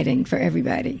exciting for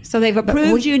everybody. So they've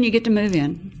approved you, and you get to move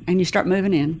in, and you start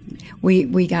moving in. We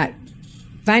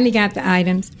finally got the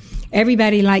items.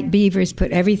 Everybody, like beavers,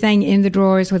 put everything in the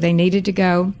drawers where they needed to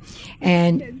go,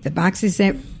 and the boxes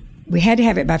that we had to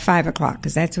have it by 5 o'clock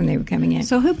because that's when they were coming in.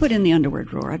 So who put in the underwear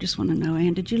drawer? I just want to know.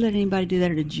 Ann, did you let anybody do that,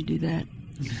 or did you do that?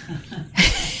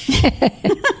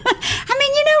 I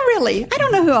mean, really, I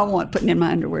don't know who I want putting in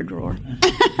my underwear drawer.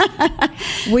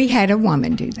 We had a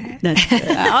woman do that.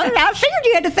 I figured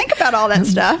you had to think about all that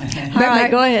stuff. All right,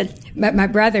 go ahead. But my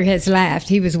brother has laughed.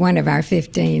 He was one of our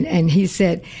 15, and he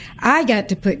said, I got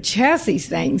to put Chelsea's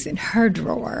things in her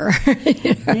drawer.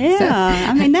 Yeah,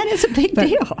 I mean, that is a big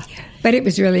deal. But it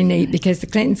was really neat because the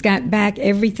Clintons got back,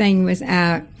 everything was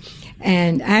out.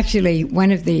 And actually, one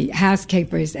of the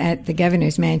housekeepers at the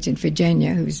governor's mansion,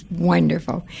 Virginia, who's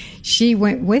wonderful, she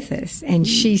went with us, and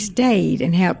she stayed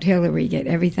and helped Hillary get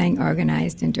everything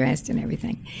organized and dressed and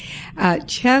everything.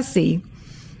 Chelsea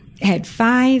had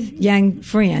 5 young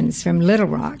friends from Little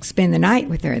Rock spend the night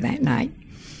with her that night.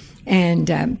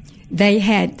 And they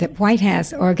had, the White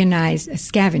House organized a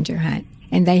scavenger hunt,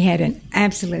 and they had an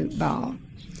absolute ball.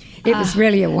 It was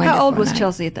really a wonderful How old was night.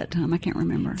 Chelsea at that time? I can't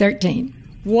remember. 13.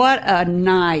 What a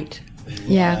night.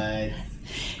 Yeah.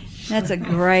 That's a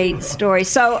great story.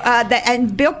 So,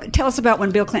 and Bill, tell us about when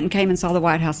Bill Clinton came and saw the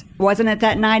White House. Wasn't it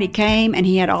that night he came and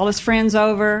he had all his friends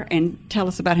over? And tell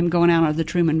us about him going out of the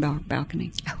Truman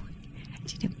balcony. Oh,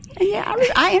 yeah,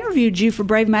 I interviewed you for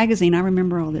Brave Magazine. I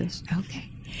remember all this. okay.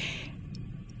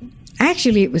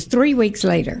 Actually, it was 3 weeks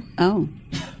later. Oh.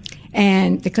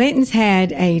 And the Clintons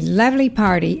had a lovely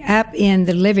party up in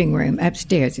the living room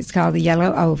upstairs. It's called the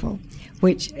Yellow Oval,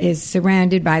 which is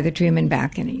surrounded by the Truman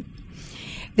balcony.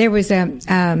 There was a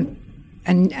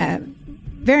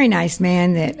very nice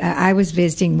man that I was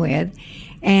visiting with,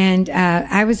 and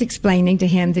I was explaining to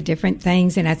him the different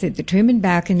things, and I said, the Truman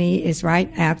balcony is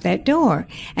right out that door.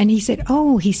 And he said,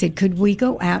 could we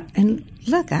go out and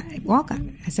walk on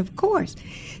it? I said, of course.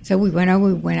 So we went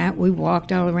out, we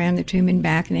walked all around the Truman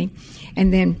balcony,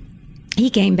 and then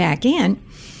he came back in,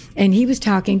 and he was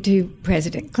talking to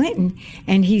President Clinton,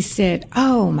 and he said,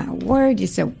 oh, my word, you're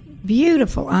so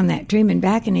beautiful on that Truman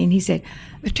balcony. And he said,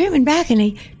 Truman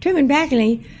balcony,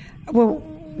 well,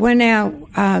 now,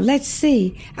 let's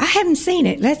see. I haven't seen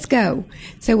it. Let's go.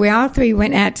 So we all 3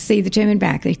 went out to see the Truman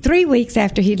balcony 3 weeks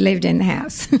after he'd lived in the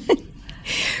house.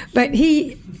 But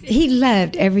he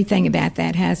loved everything about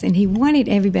that house, and he wanted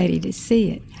everybody to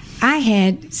see it. I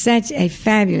had such a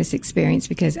fabulous experience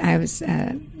because I was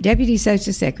Deputy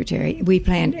Social Secretary. We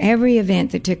planned every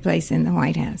event that took place in the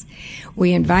White House.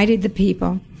 We invited the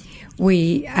people.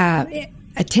 We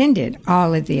attended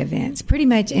all of the events, pretty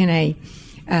much in a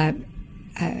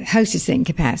hostessing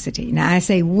capacity. Now, I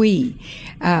say we.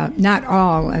 Not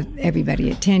all of everybody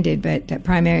attended, but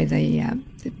primarily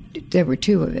there were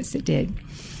 2 of us that did.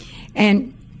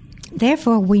 And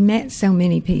therefore, we met so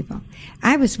many people.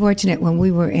 I was fortunate when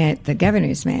we were at the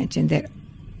governor's mansion that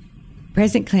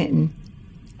President Clinton,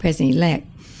 President-elect,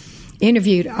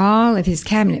 interviewed all of his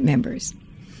cabinet members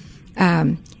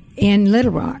in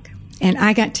Little Rock. And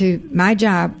my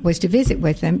job was to visit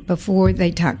with them before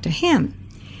they talked to him.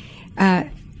 I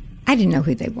didn't know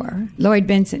who they were. Lloyd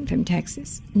Bentsen from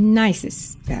Texas,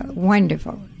 nicest fellow,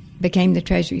 wonderful, became the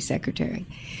Treasury Secretary.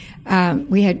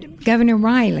 We had Governor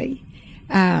Riley,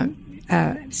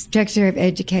 Secretary of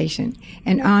Education,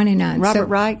 and on and on. Robert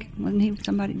Reich, wasn't he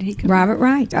somebody? Did he come? Robert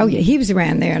Reich. Oh yeah, he was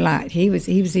around there a lot. He was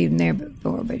even there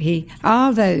before. But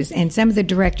all those, and some of the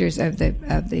directors of the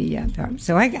department.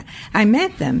 So I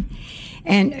met them,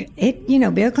 and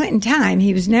Bill Clinton time.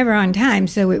 He was never on time,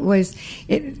 so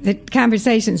the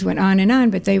conversations went on and on.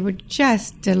 But they were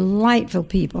just delightful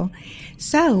people.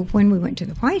 So when we went to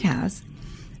the White House,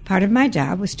 part of my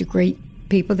job was to greet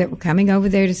people that were coming over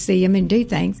there to see him and do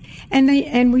things,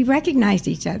 and we recognized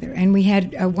each other, and we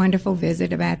had a wonderful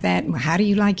visit about that. How do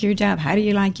you like your job? How do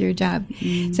you like your job?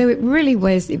 Mm-hmm. So it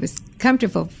was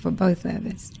comfortable for both of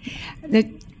us.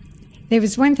 There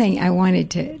was one thing I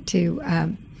wanted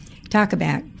to talk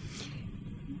about.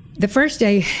 The first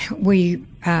day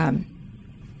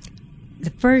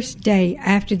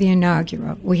after the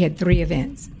inaugural, we had 3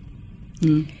 events.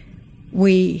 Mm.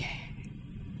 We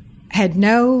had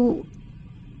no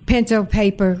pencil,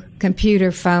 paper,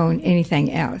 computer, phone,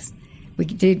 anything else. We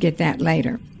did get that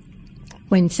later.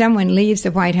 When someone leaves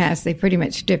the White House, they pretty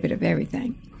much strip it of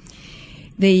everything.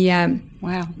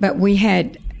 Wow. But we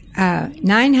had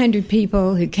 900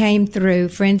 people who came through,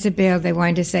 friends of Bill they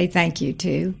wanted to say thank you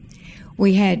to.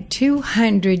 We had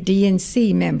 200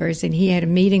 DNC members, and he had a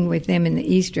meeting with them in the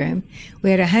East Room.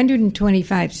 We had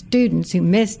 125 students who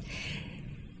missed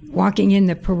walking in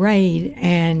the parade,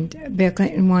 and Bill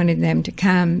Clinton wanted them to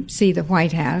come see the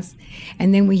White House.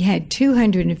 And then we had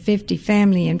 250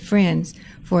 family and friends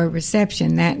for a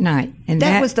reception that night. And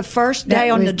that was the first day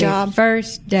on the job? The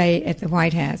first day at the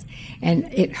White House. And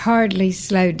it hardly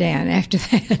slowed down after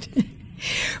that.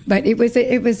 But it was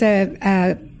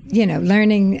a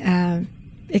learning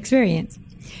experience.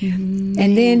 Mm-hmm.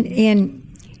 And then in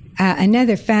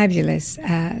another fabulous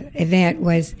event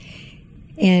was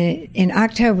in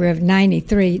October of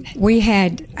 93, we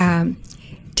had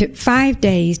 5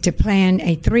 days to plan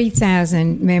a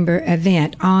 3,000-member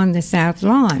event on the South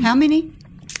Lawn. How many?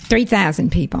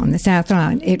 3,000 people on the South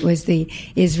Lawn. It was the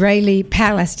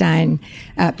Israeli-Palestine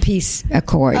peace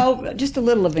accord. Oh, just a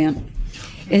little event.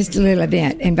 It's a little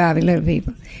event involving little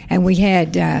people. And we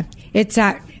had,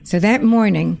 so that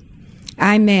morning,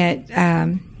 I met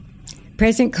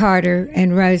President Carter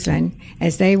and Rosalynn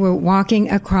as they were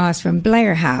walking across from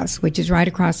Blair House, which is right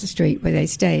across the street where they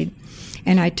stayed.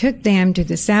 And I took them to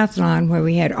the South Lawn where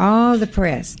we had all the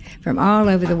press from all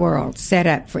over the world set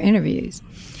up for interviews.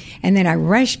 And then I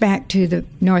rushed back to the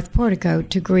North Portico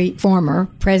to greet former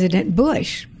President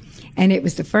Bush. And it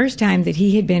was the first time that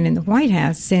he had been in the White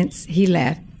House since he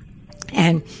left.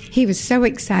 And he was so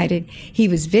excited. He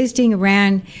was visiting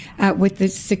around with the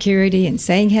security and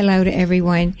saying hello to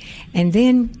everyone. And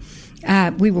then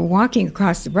we were walking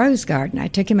across the Rose Garden. I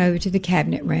took him over to the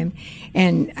cabinet room.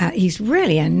 And he's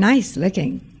really a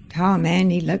nice-looking tall man.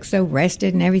 He looked so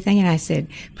rested and everything. And I said,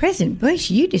 President Bush,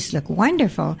 you just look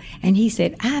wonderful. And he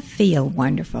said, I feel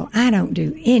wonderful. I don't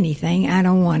do anything I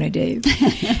don't want to do.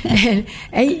 And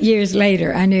 8 years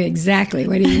later, I knew exactly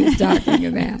what he was talking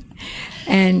about.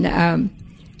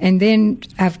 And then,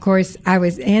 of course, I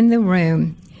was in the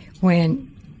room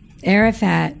when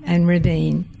Arafat and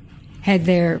Rabin had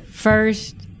their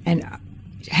first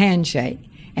handshake.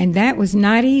 And that was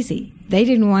not easy. They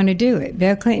didn't want to do it.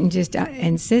 Bill Clinton just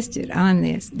insisted on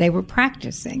this. They were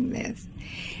practicing this.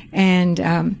 And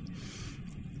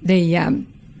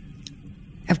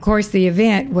of course, the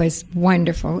event was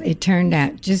wonderful. It turned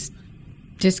out just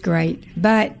great.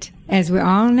 But as we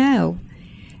all know,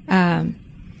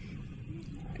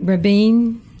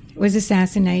 Rabin was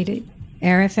assassinated.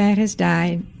 Arafat has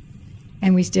died.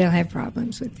 And we still have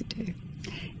problems with the two.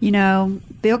 You know,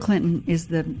 Bill Clinton is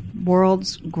the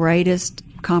world's greatest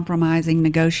compromising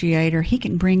negotiator. He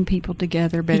can bring people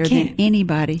together better than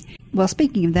anybody. Well,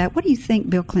 speaking of that, what do you think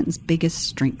Bill Clinton's biggest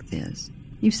strength is?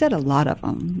 You've said a lot of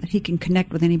them, that he can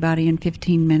connect with anybody in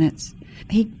 15 minutes.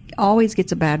 He always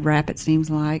gets a bad rap, it seems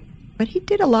like, but he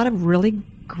did a lot of really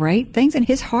great things, and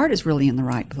his heart is really in the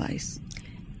right place.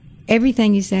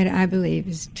 Everything you said, I believe,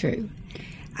 is true.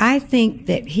 I think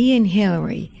that he and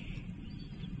Hillary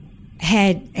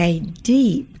had a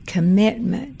deep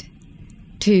commitment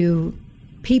to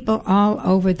people all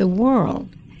over the world.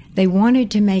 They wanted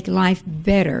to make life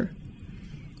better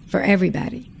for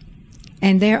everybody.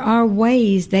 And there are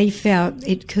ways they felt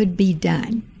it could be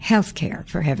done. Healthcare,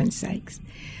 for heaven's sakes.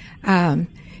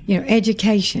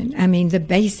 education. I mean, the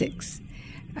basics.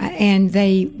 And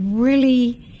they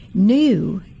really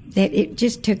knew that it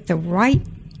just took the right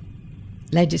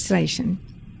legislation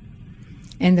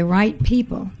and the right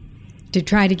people to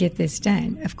try to get this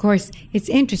done. Of course, it's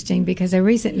interesting because I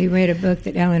recently read a book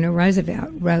that Eleanor Roosevelt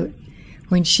wrote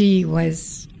when she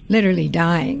was literally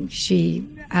dying. She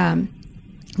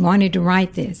wanted to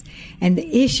write this. And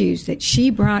the issues that she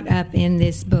brought up in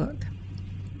this book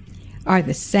are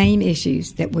the same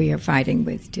issues that we are fighting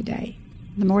with today.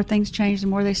 The more things change, the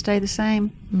more they stay the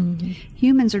same. Mm-hmm.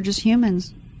 Humans are just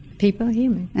humans. People are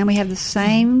human. And we have the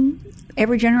same,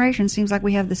 every generation seems like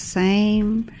we have the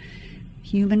same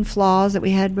human flaws that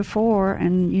we had before.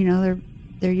 And,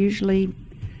 they're usually,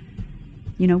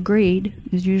 greed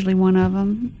is usually one of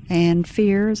them. And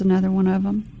fear is another one of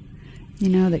them.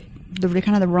 They're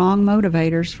kind of the wrong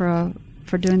motivators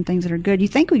for doing things that are good. You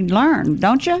think we'd learn,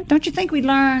 don't you? Don't you think we'd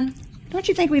learn? Don't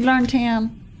you think we'd learn,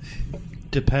 Tim?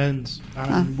 Depends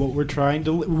on what we're trying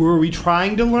to... Were we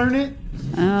trying to learn it?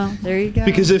 Oh, there you go.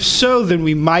 Because if so, then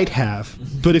we might have.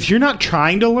 But if you're not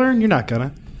trying to learn, you're not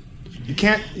gonna. You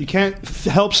can't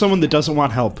help someone that doesn't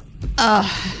want help.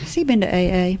 Has he been to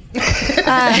AA?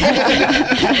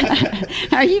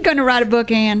 Are you going to write a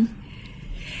book, Ann?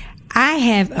 I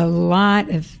have a lot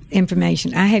of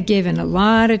information. I have given a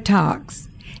lot of talks,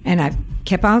 and I've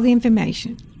kept all the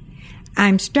information.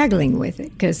 I'm struggling with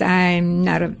it because I'm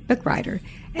not a book writer.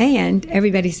 And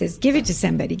everybody says, give it to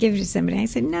somebody, give it to somebody. I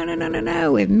said,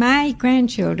 no. If my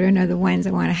grandchildren are the ones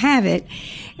that want to have it,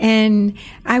 and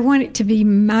I want it to be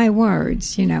my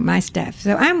words, my stuff.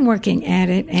 So I'm working at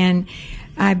it, and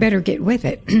I better get with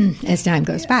it as time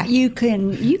goes by. You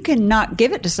can not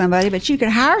give it to somebody, but you can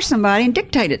hire somebody and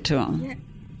dictate it to them.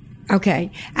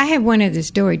 Okay. I have one other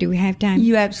story. Do we have time?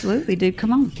 You absolutely do.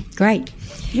 Come on. Great.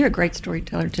 You're a great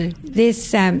storyteller, too.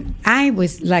 This, I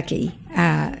was lucky.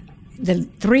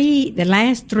 The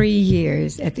last 3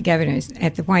 years at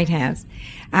the White House,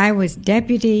 I was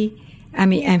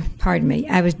I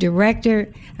was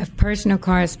director of personal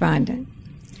correspondence.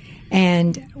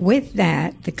 And with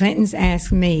that, the Clintons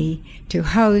asked me to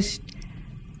host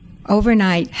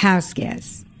overnight house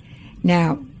guests.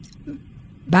 Now,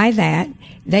 by that,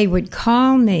 they would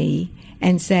call me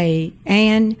and say,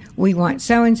 Ann, we want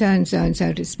so-and-so and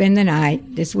so-and-so to spend the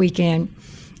night this weekend,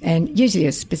 and usually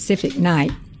a specific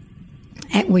night.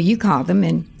 And will you call them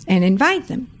and invite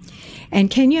them? And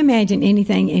can you imagine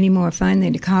anything any more fun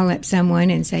than to call up someone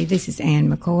and say, this is Ann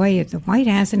McCoy at the White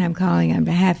House, and I'm calling on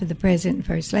behalf of the President and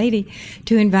First Lady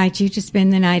to invite you to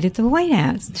spend the night at the White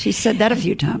House. She said that a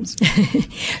few times.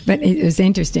 But it was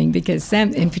interesting because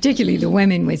some, and particularly the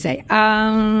women, would say,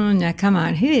 oh, now come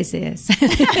on, who is this?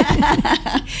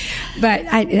 But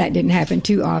that didn't happen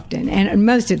too often. And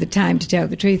most of the time, to tell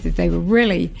the truth, if they were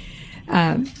really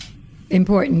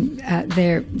important,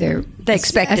 their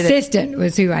assistant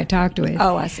was who I talked with.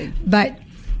 Oh, I see. But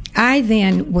I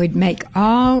then would make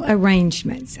all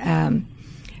arrangements,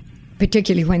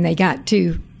 particularly when they got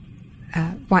to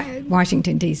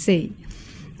Washington, D.C.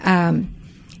 And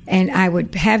I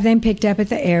would have them picked up at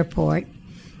the airport,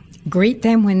 greet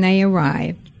them when they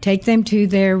arrived, take them to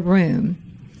their room,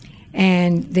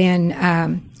 and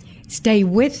then stay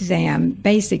with them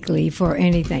basically for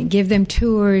anything. Give them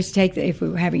tours, if we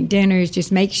were having dinners,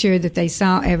 just make sure that they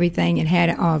saw everything and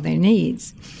had all their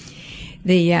needs.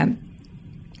 The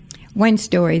one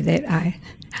story that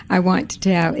I want to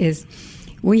tell is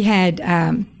we had,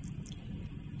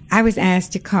 I was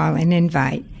asked to call and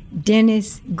invite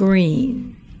Dennis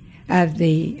Green of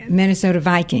the Minnesota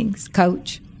Vikings,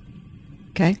 coach.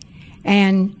 Okay.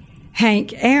 And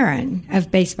Hank Aaron of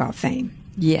baseball fame.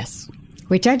 Yes.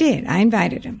 Which I did. I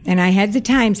invited them. And I had the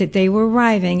times that they were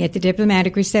arriving at the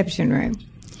diplomatic reception room.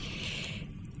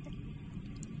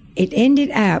 It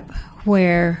ended up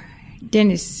where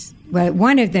Dennis,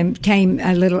 one of them came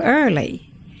a little early.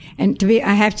 And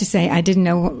I have to say, I didn't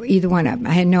know either one of them.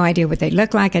 I had no idea what they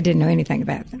looked like. I didn't know anything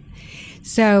about them.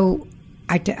 So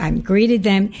I greeted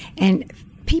them, and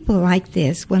people like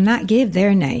this will not give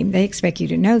their name. They expect you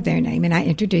to know their name, and I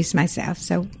introduced myself,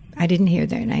 so I didn't hear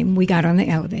their name. We got on the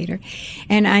elevator,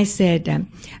 and I said,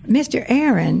 Mr.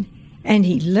 Aaron, and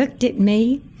he looked at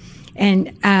me,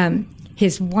 and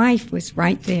his wife was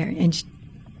right there, and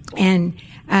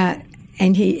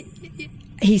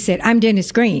he said, I'm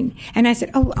Dennis Green. And I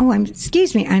said,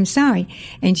 excuse me, I'm sorry.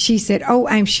 And she said,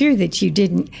 I'm sure that you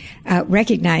didn't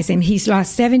recognize him. He's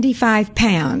lost 75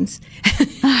 pounds.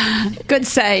 Good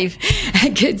save.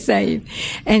 Good save.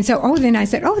 And so, then I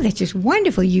said, that's just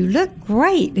wonderful. You look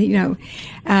great, and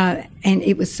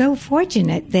it was so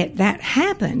fortunate that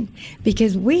happened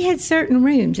because we had certain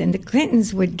rooms, and the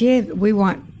Clintons would give, we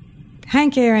want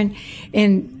Hank Aaron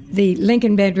in the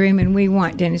Lincoln bedroom, and we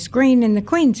want Dennis Green in the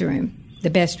Queen's room, the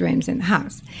best rooms in the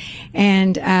house.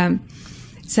 And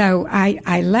so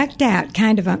I lucked out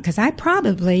kind of because I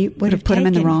probably would have put him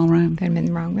in the wrong room. Put him in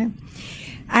the wrong room.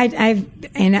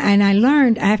 I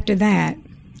learned after that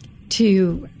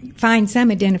to find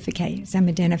some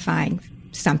identifying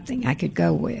something I could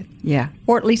go with. Yeah,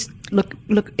 or at least look.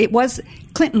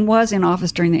 Clinton was in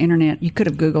office during the internet. You could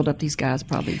have Googled up these guys,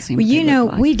 probably seen. Well, you know,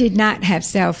 like. We did not have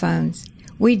cell phones.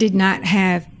 We didn't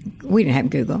have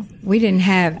Google. We didn't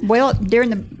have. Well, during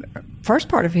the first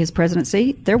part of his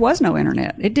presidency, there was no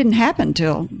internet. It didn't happen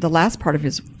till the last part of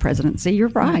his presidency. You're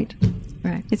right.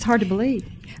 Right. It's hard to believe.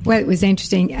 Well, it was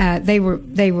interesting. They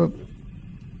were.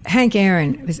 Hank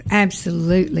Aaron was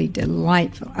absolutely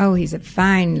delightful. Oh, he's a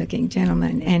fine-looking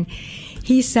gentleman, and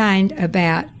he signed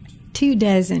about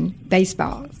 24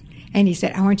 baseballs. And he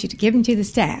said, "I want you to give them to the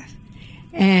staff."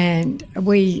 And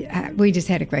we just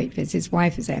had a great visit. His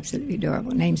wife is absolutely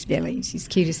adorable. Name's Billy. She's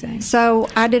cute as thing. So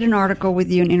I did an article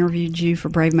with you and interviewed you for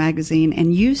Brave Magazine,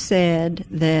 and you said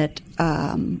that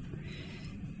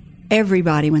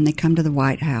everybody, when they come to the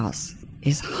White House,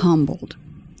 is humbled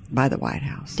by the White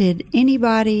House. Did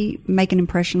anybody make an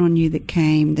impression on you that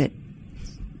came that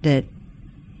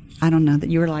I don't know, that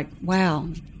you were like, wow?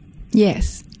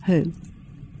 Yes. Who?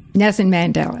 Nelson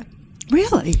Mandela.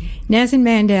 Really? Nelson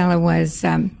Mandela was,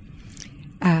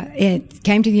 it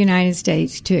came to the United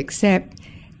States to accept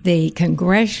the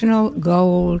Congressional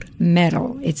Gold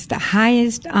Medal. It's the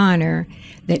highest honor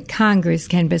that Congress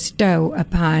can bestow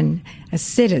upon a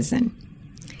citizen.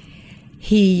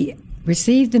 He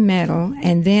received the medal,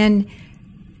 and then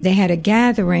they had a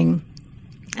gathering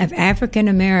of African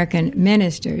American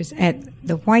ministers at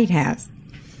the White House.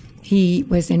 He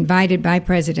was invited by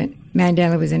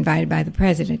Mandela was invited by the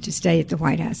president to stay at the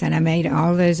White House, and I made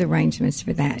all those arrangements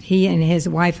for that. He and his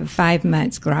wife of 5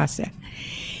 months, Graça.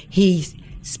 He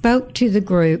spoke to the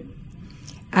group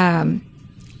at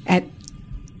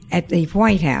the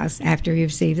White House after he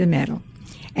received the medal,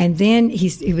 and then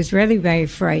he was really very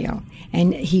frail,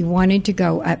 and he wanted to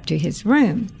go up to his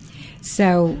room.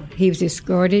 So he was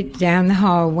escorted down the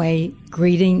hallway,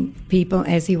 greeting people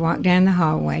as he walked down the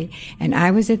hallway, and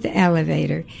I was at the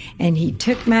elevator, and he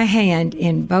took my hand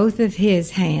in both of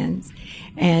his hands,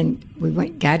 and we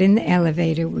got in the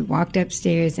elevator, we walked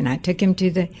upstairs, and I took him to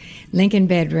the Lincoln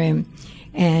bedroom,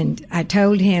 and I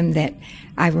told him that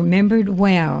I remembered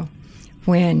well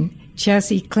when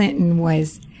Chelsea Clinton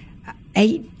was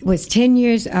 10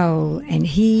 years old, and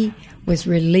he was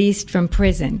released from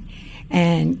prison.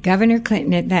 And Governor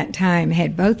Clinton at that time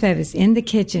had both of us in the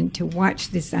kitchen to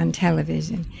watch this on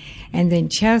television. And then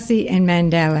Chelsea and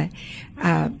Mandela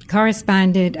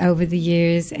corresponded over the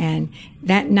years. And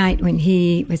that night when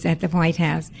he was at the White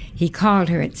House, he called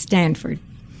her at Stanford,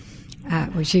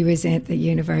 where she was at the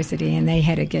university, and they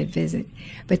had a good visit.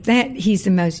 But he's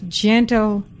the most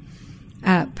gentle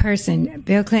person.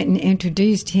 Bill Clinton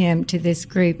introduced him to this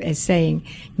group as saying,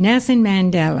 Nelson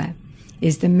Mandela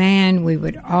is the man we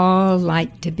would all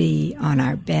like to be on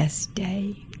our best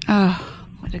day. Oh,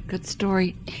 what a good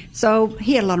story. So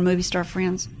he had a lot of movie star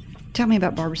friends. Tell me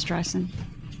about Barbra Streisand.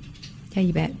 Tell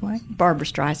you about what? Barbra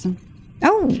Streisand.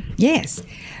 Oh, yes.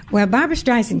 Well, Barbra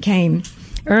Streisand came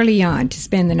early on to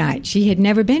spend the night. She had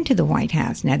never been to the White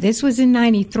House. Now, this was in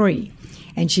 93,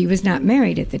 and she was not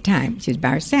married at the time. She was by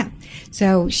herself.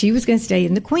 So she was going to stay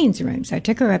in the Queen's room. So I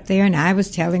took her up there, and I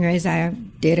was telling her, as I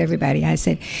did everybody, I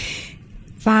said,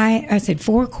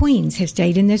 4 queens have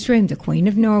stayed in this room: the Queen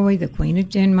of Norway, the Queen of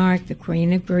Denmark, the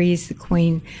Queen of Greece, the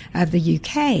Queen of the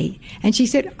UK. And she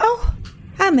said, "Oh,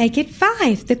 I'll make it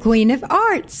 5, the Queen of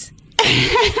Arts."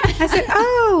 I said,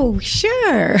 "Oh,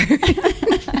 sure."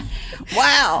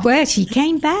 Wow. Well, she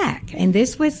came back, and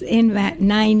this was in about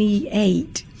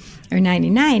 98 or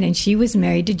 99, and she was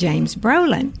married to James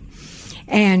Brolin.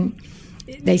 And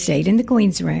they stayed in the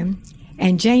Queen's room,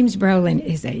 and James Brolin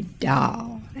is a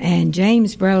doll. And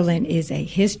James Brolin is a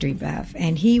history buff,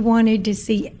 and he wanted to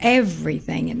see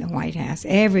everything in the White House,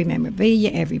 every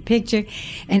memorabilia, every picture,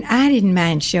 and I didn't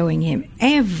mind showing him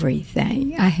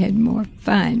everything. I had more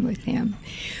fun with him.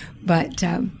 But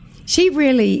she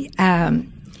really,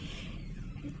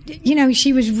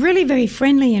 she was really very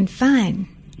friendly and fun.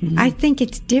 Mm-hmm. I think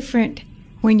it's different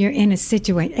when you're in a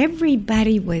situation.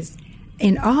 Everybody was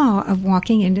in awe of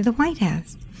walking into the White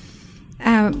House.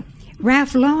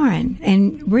 Ralph Lauren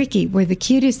and Ricky were the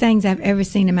cutest things I've ever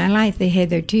seen in my life. They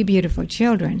had their 2 beautiful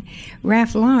children.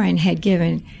 Ralph Lauren had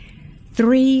given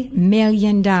 $3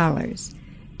 million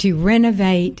to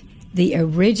renovate the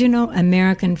original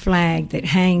American flag that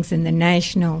hangs in the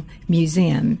National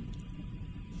Museum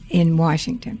in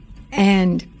Washington.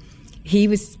 And he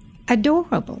was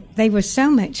adorable. They were so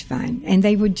much fun, and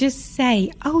they would just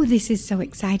say, "Oh, this is so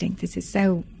exciting. This is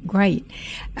so great."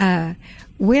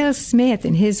 Will Smith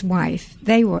and his wife,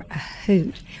 they were a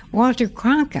hoot. Walter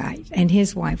Cronkite and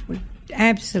his wife were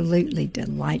absolutely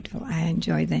delightful. I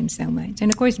enjoyed them so much.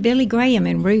 And, of course, Billy Graham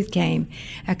and Ruth came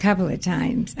a couple of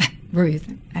times.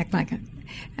 Ruth, act like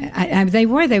they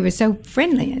were so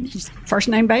friendly. And First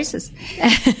name basis.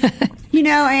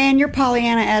 And your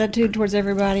Pollyanna attitude towards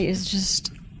everybody is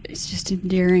just, it's just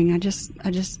endearing. It's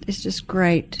just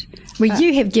great. Well,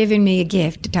 you have given me a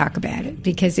gift to talk about it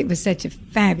because it was such a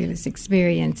fabulous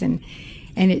experience, and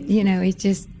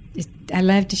it, I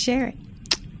love to share it.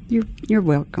 You're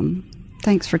welcome.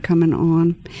 Thanks for coming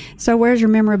on. So where's your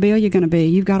memorabilia going to be?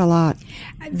 You've got a lot.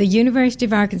 The University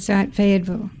of Arkansas at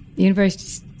Fayetteville,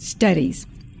 University Studies.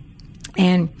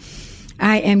 And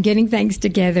I am getting things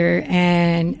together,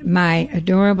 and my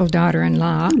adorable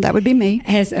daughter-in-law, that would be me,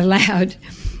 has allowed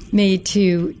me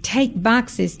to take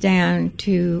boxes down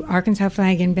to Arkansas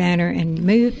Flag and Banner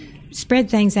and spread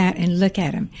things out and look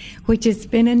at them, which has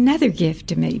been another gift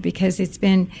to me because it's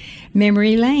been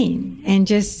memory lane and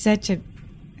just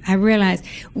I realized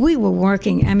we worked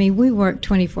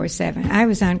 24/7. I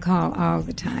was on call all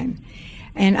the time,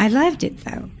 and I loved it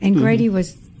though. And Grady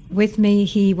was with me.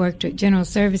 He worked at General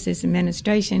Services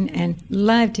Administration and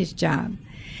loved his job.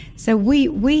 So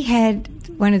we had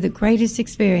one of the greatest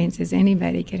experiences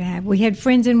anybody could have. We had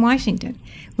friends in Washington.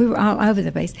 We were all over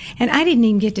the place. And I didn't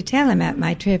even get to tell him about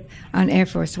my trip on Air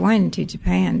Force One to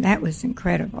Japan. That was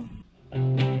incredible.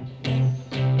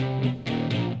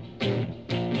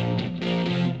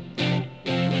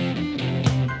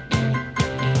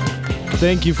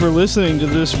 Thank you for listening to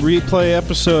this replay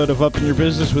episode of Up in Your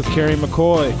Business with Carrie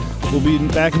McCoy. We'll be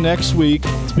back next week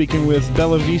speaking with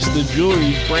Bella Vista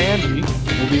Jewelry's Brandy.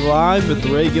 We'll be live at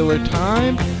the regular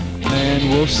time, and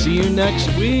we'll see you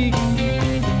next week.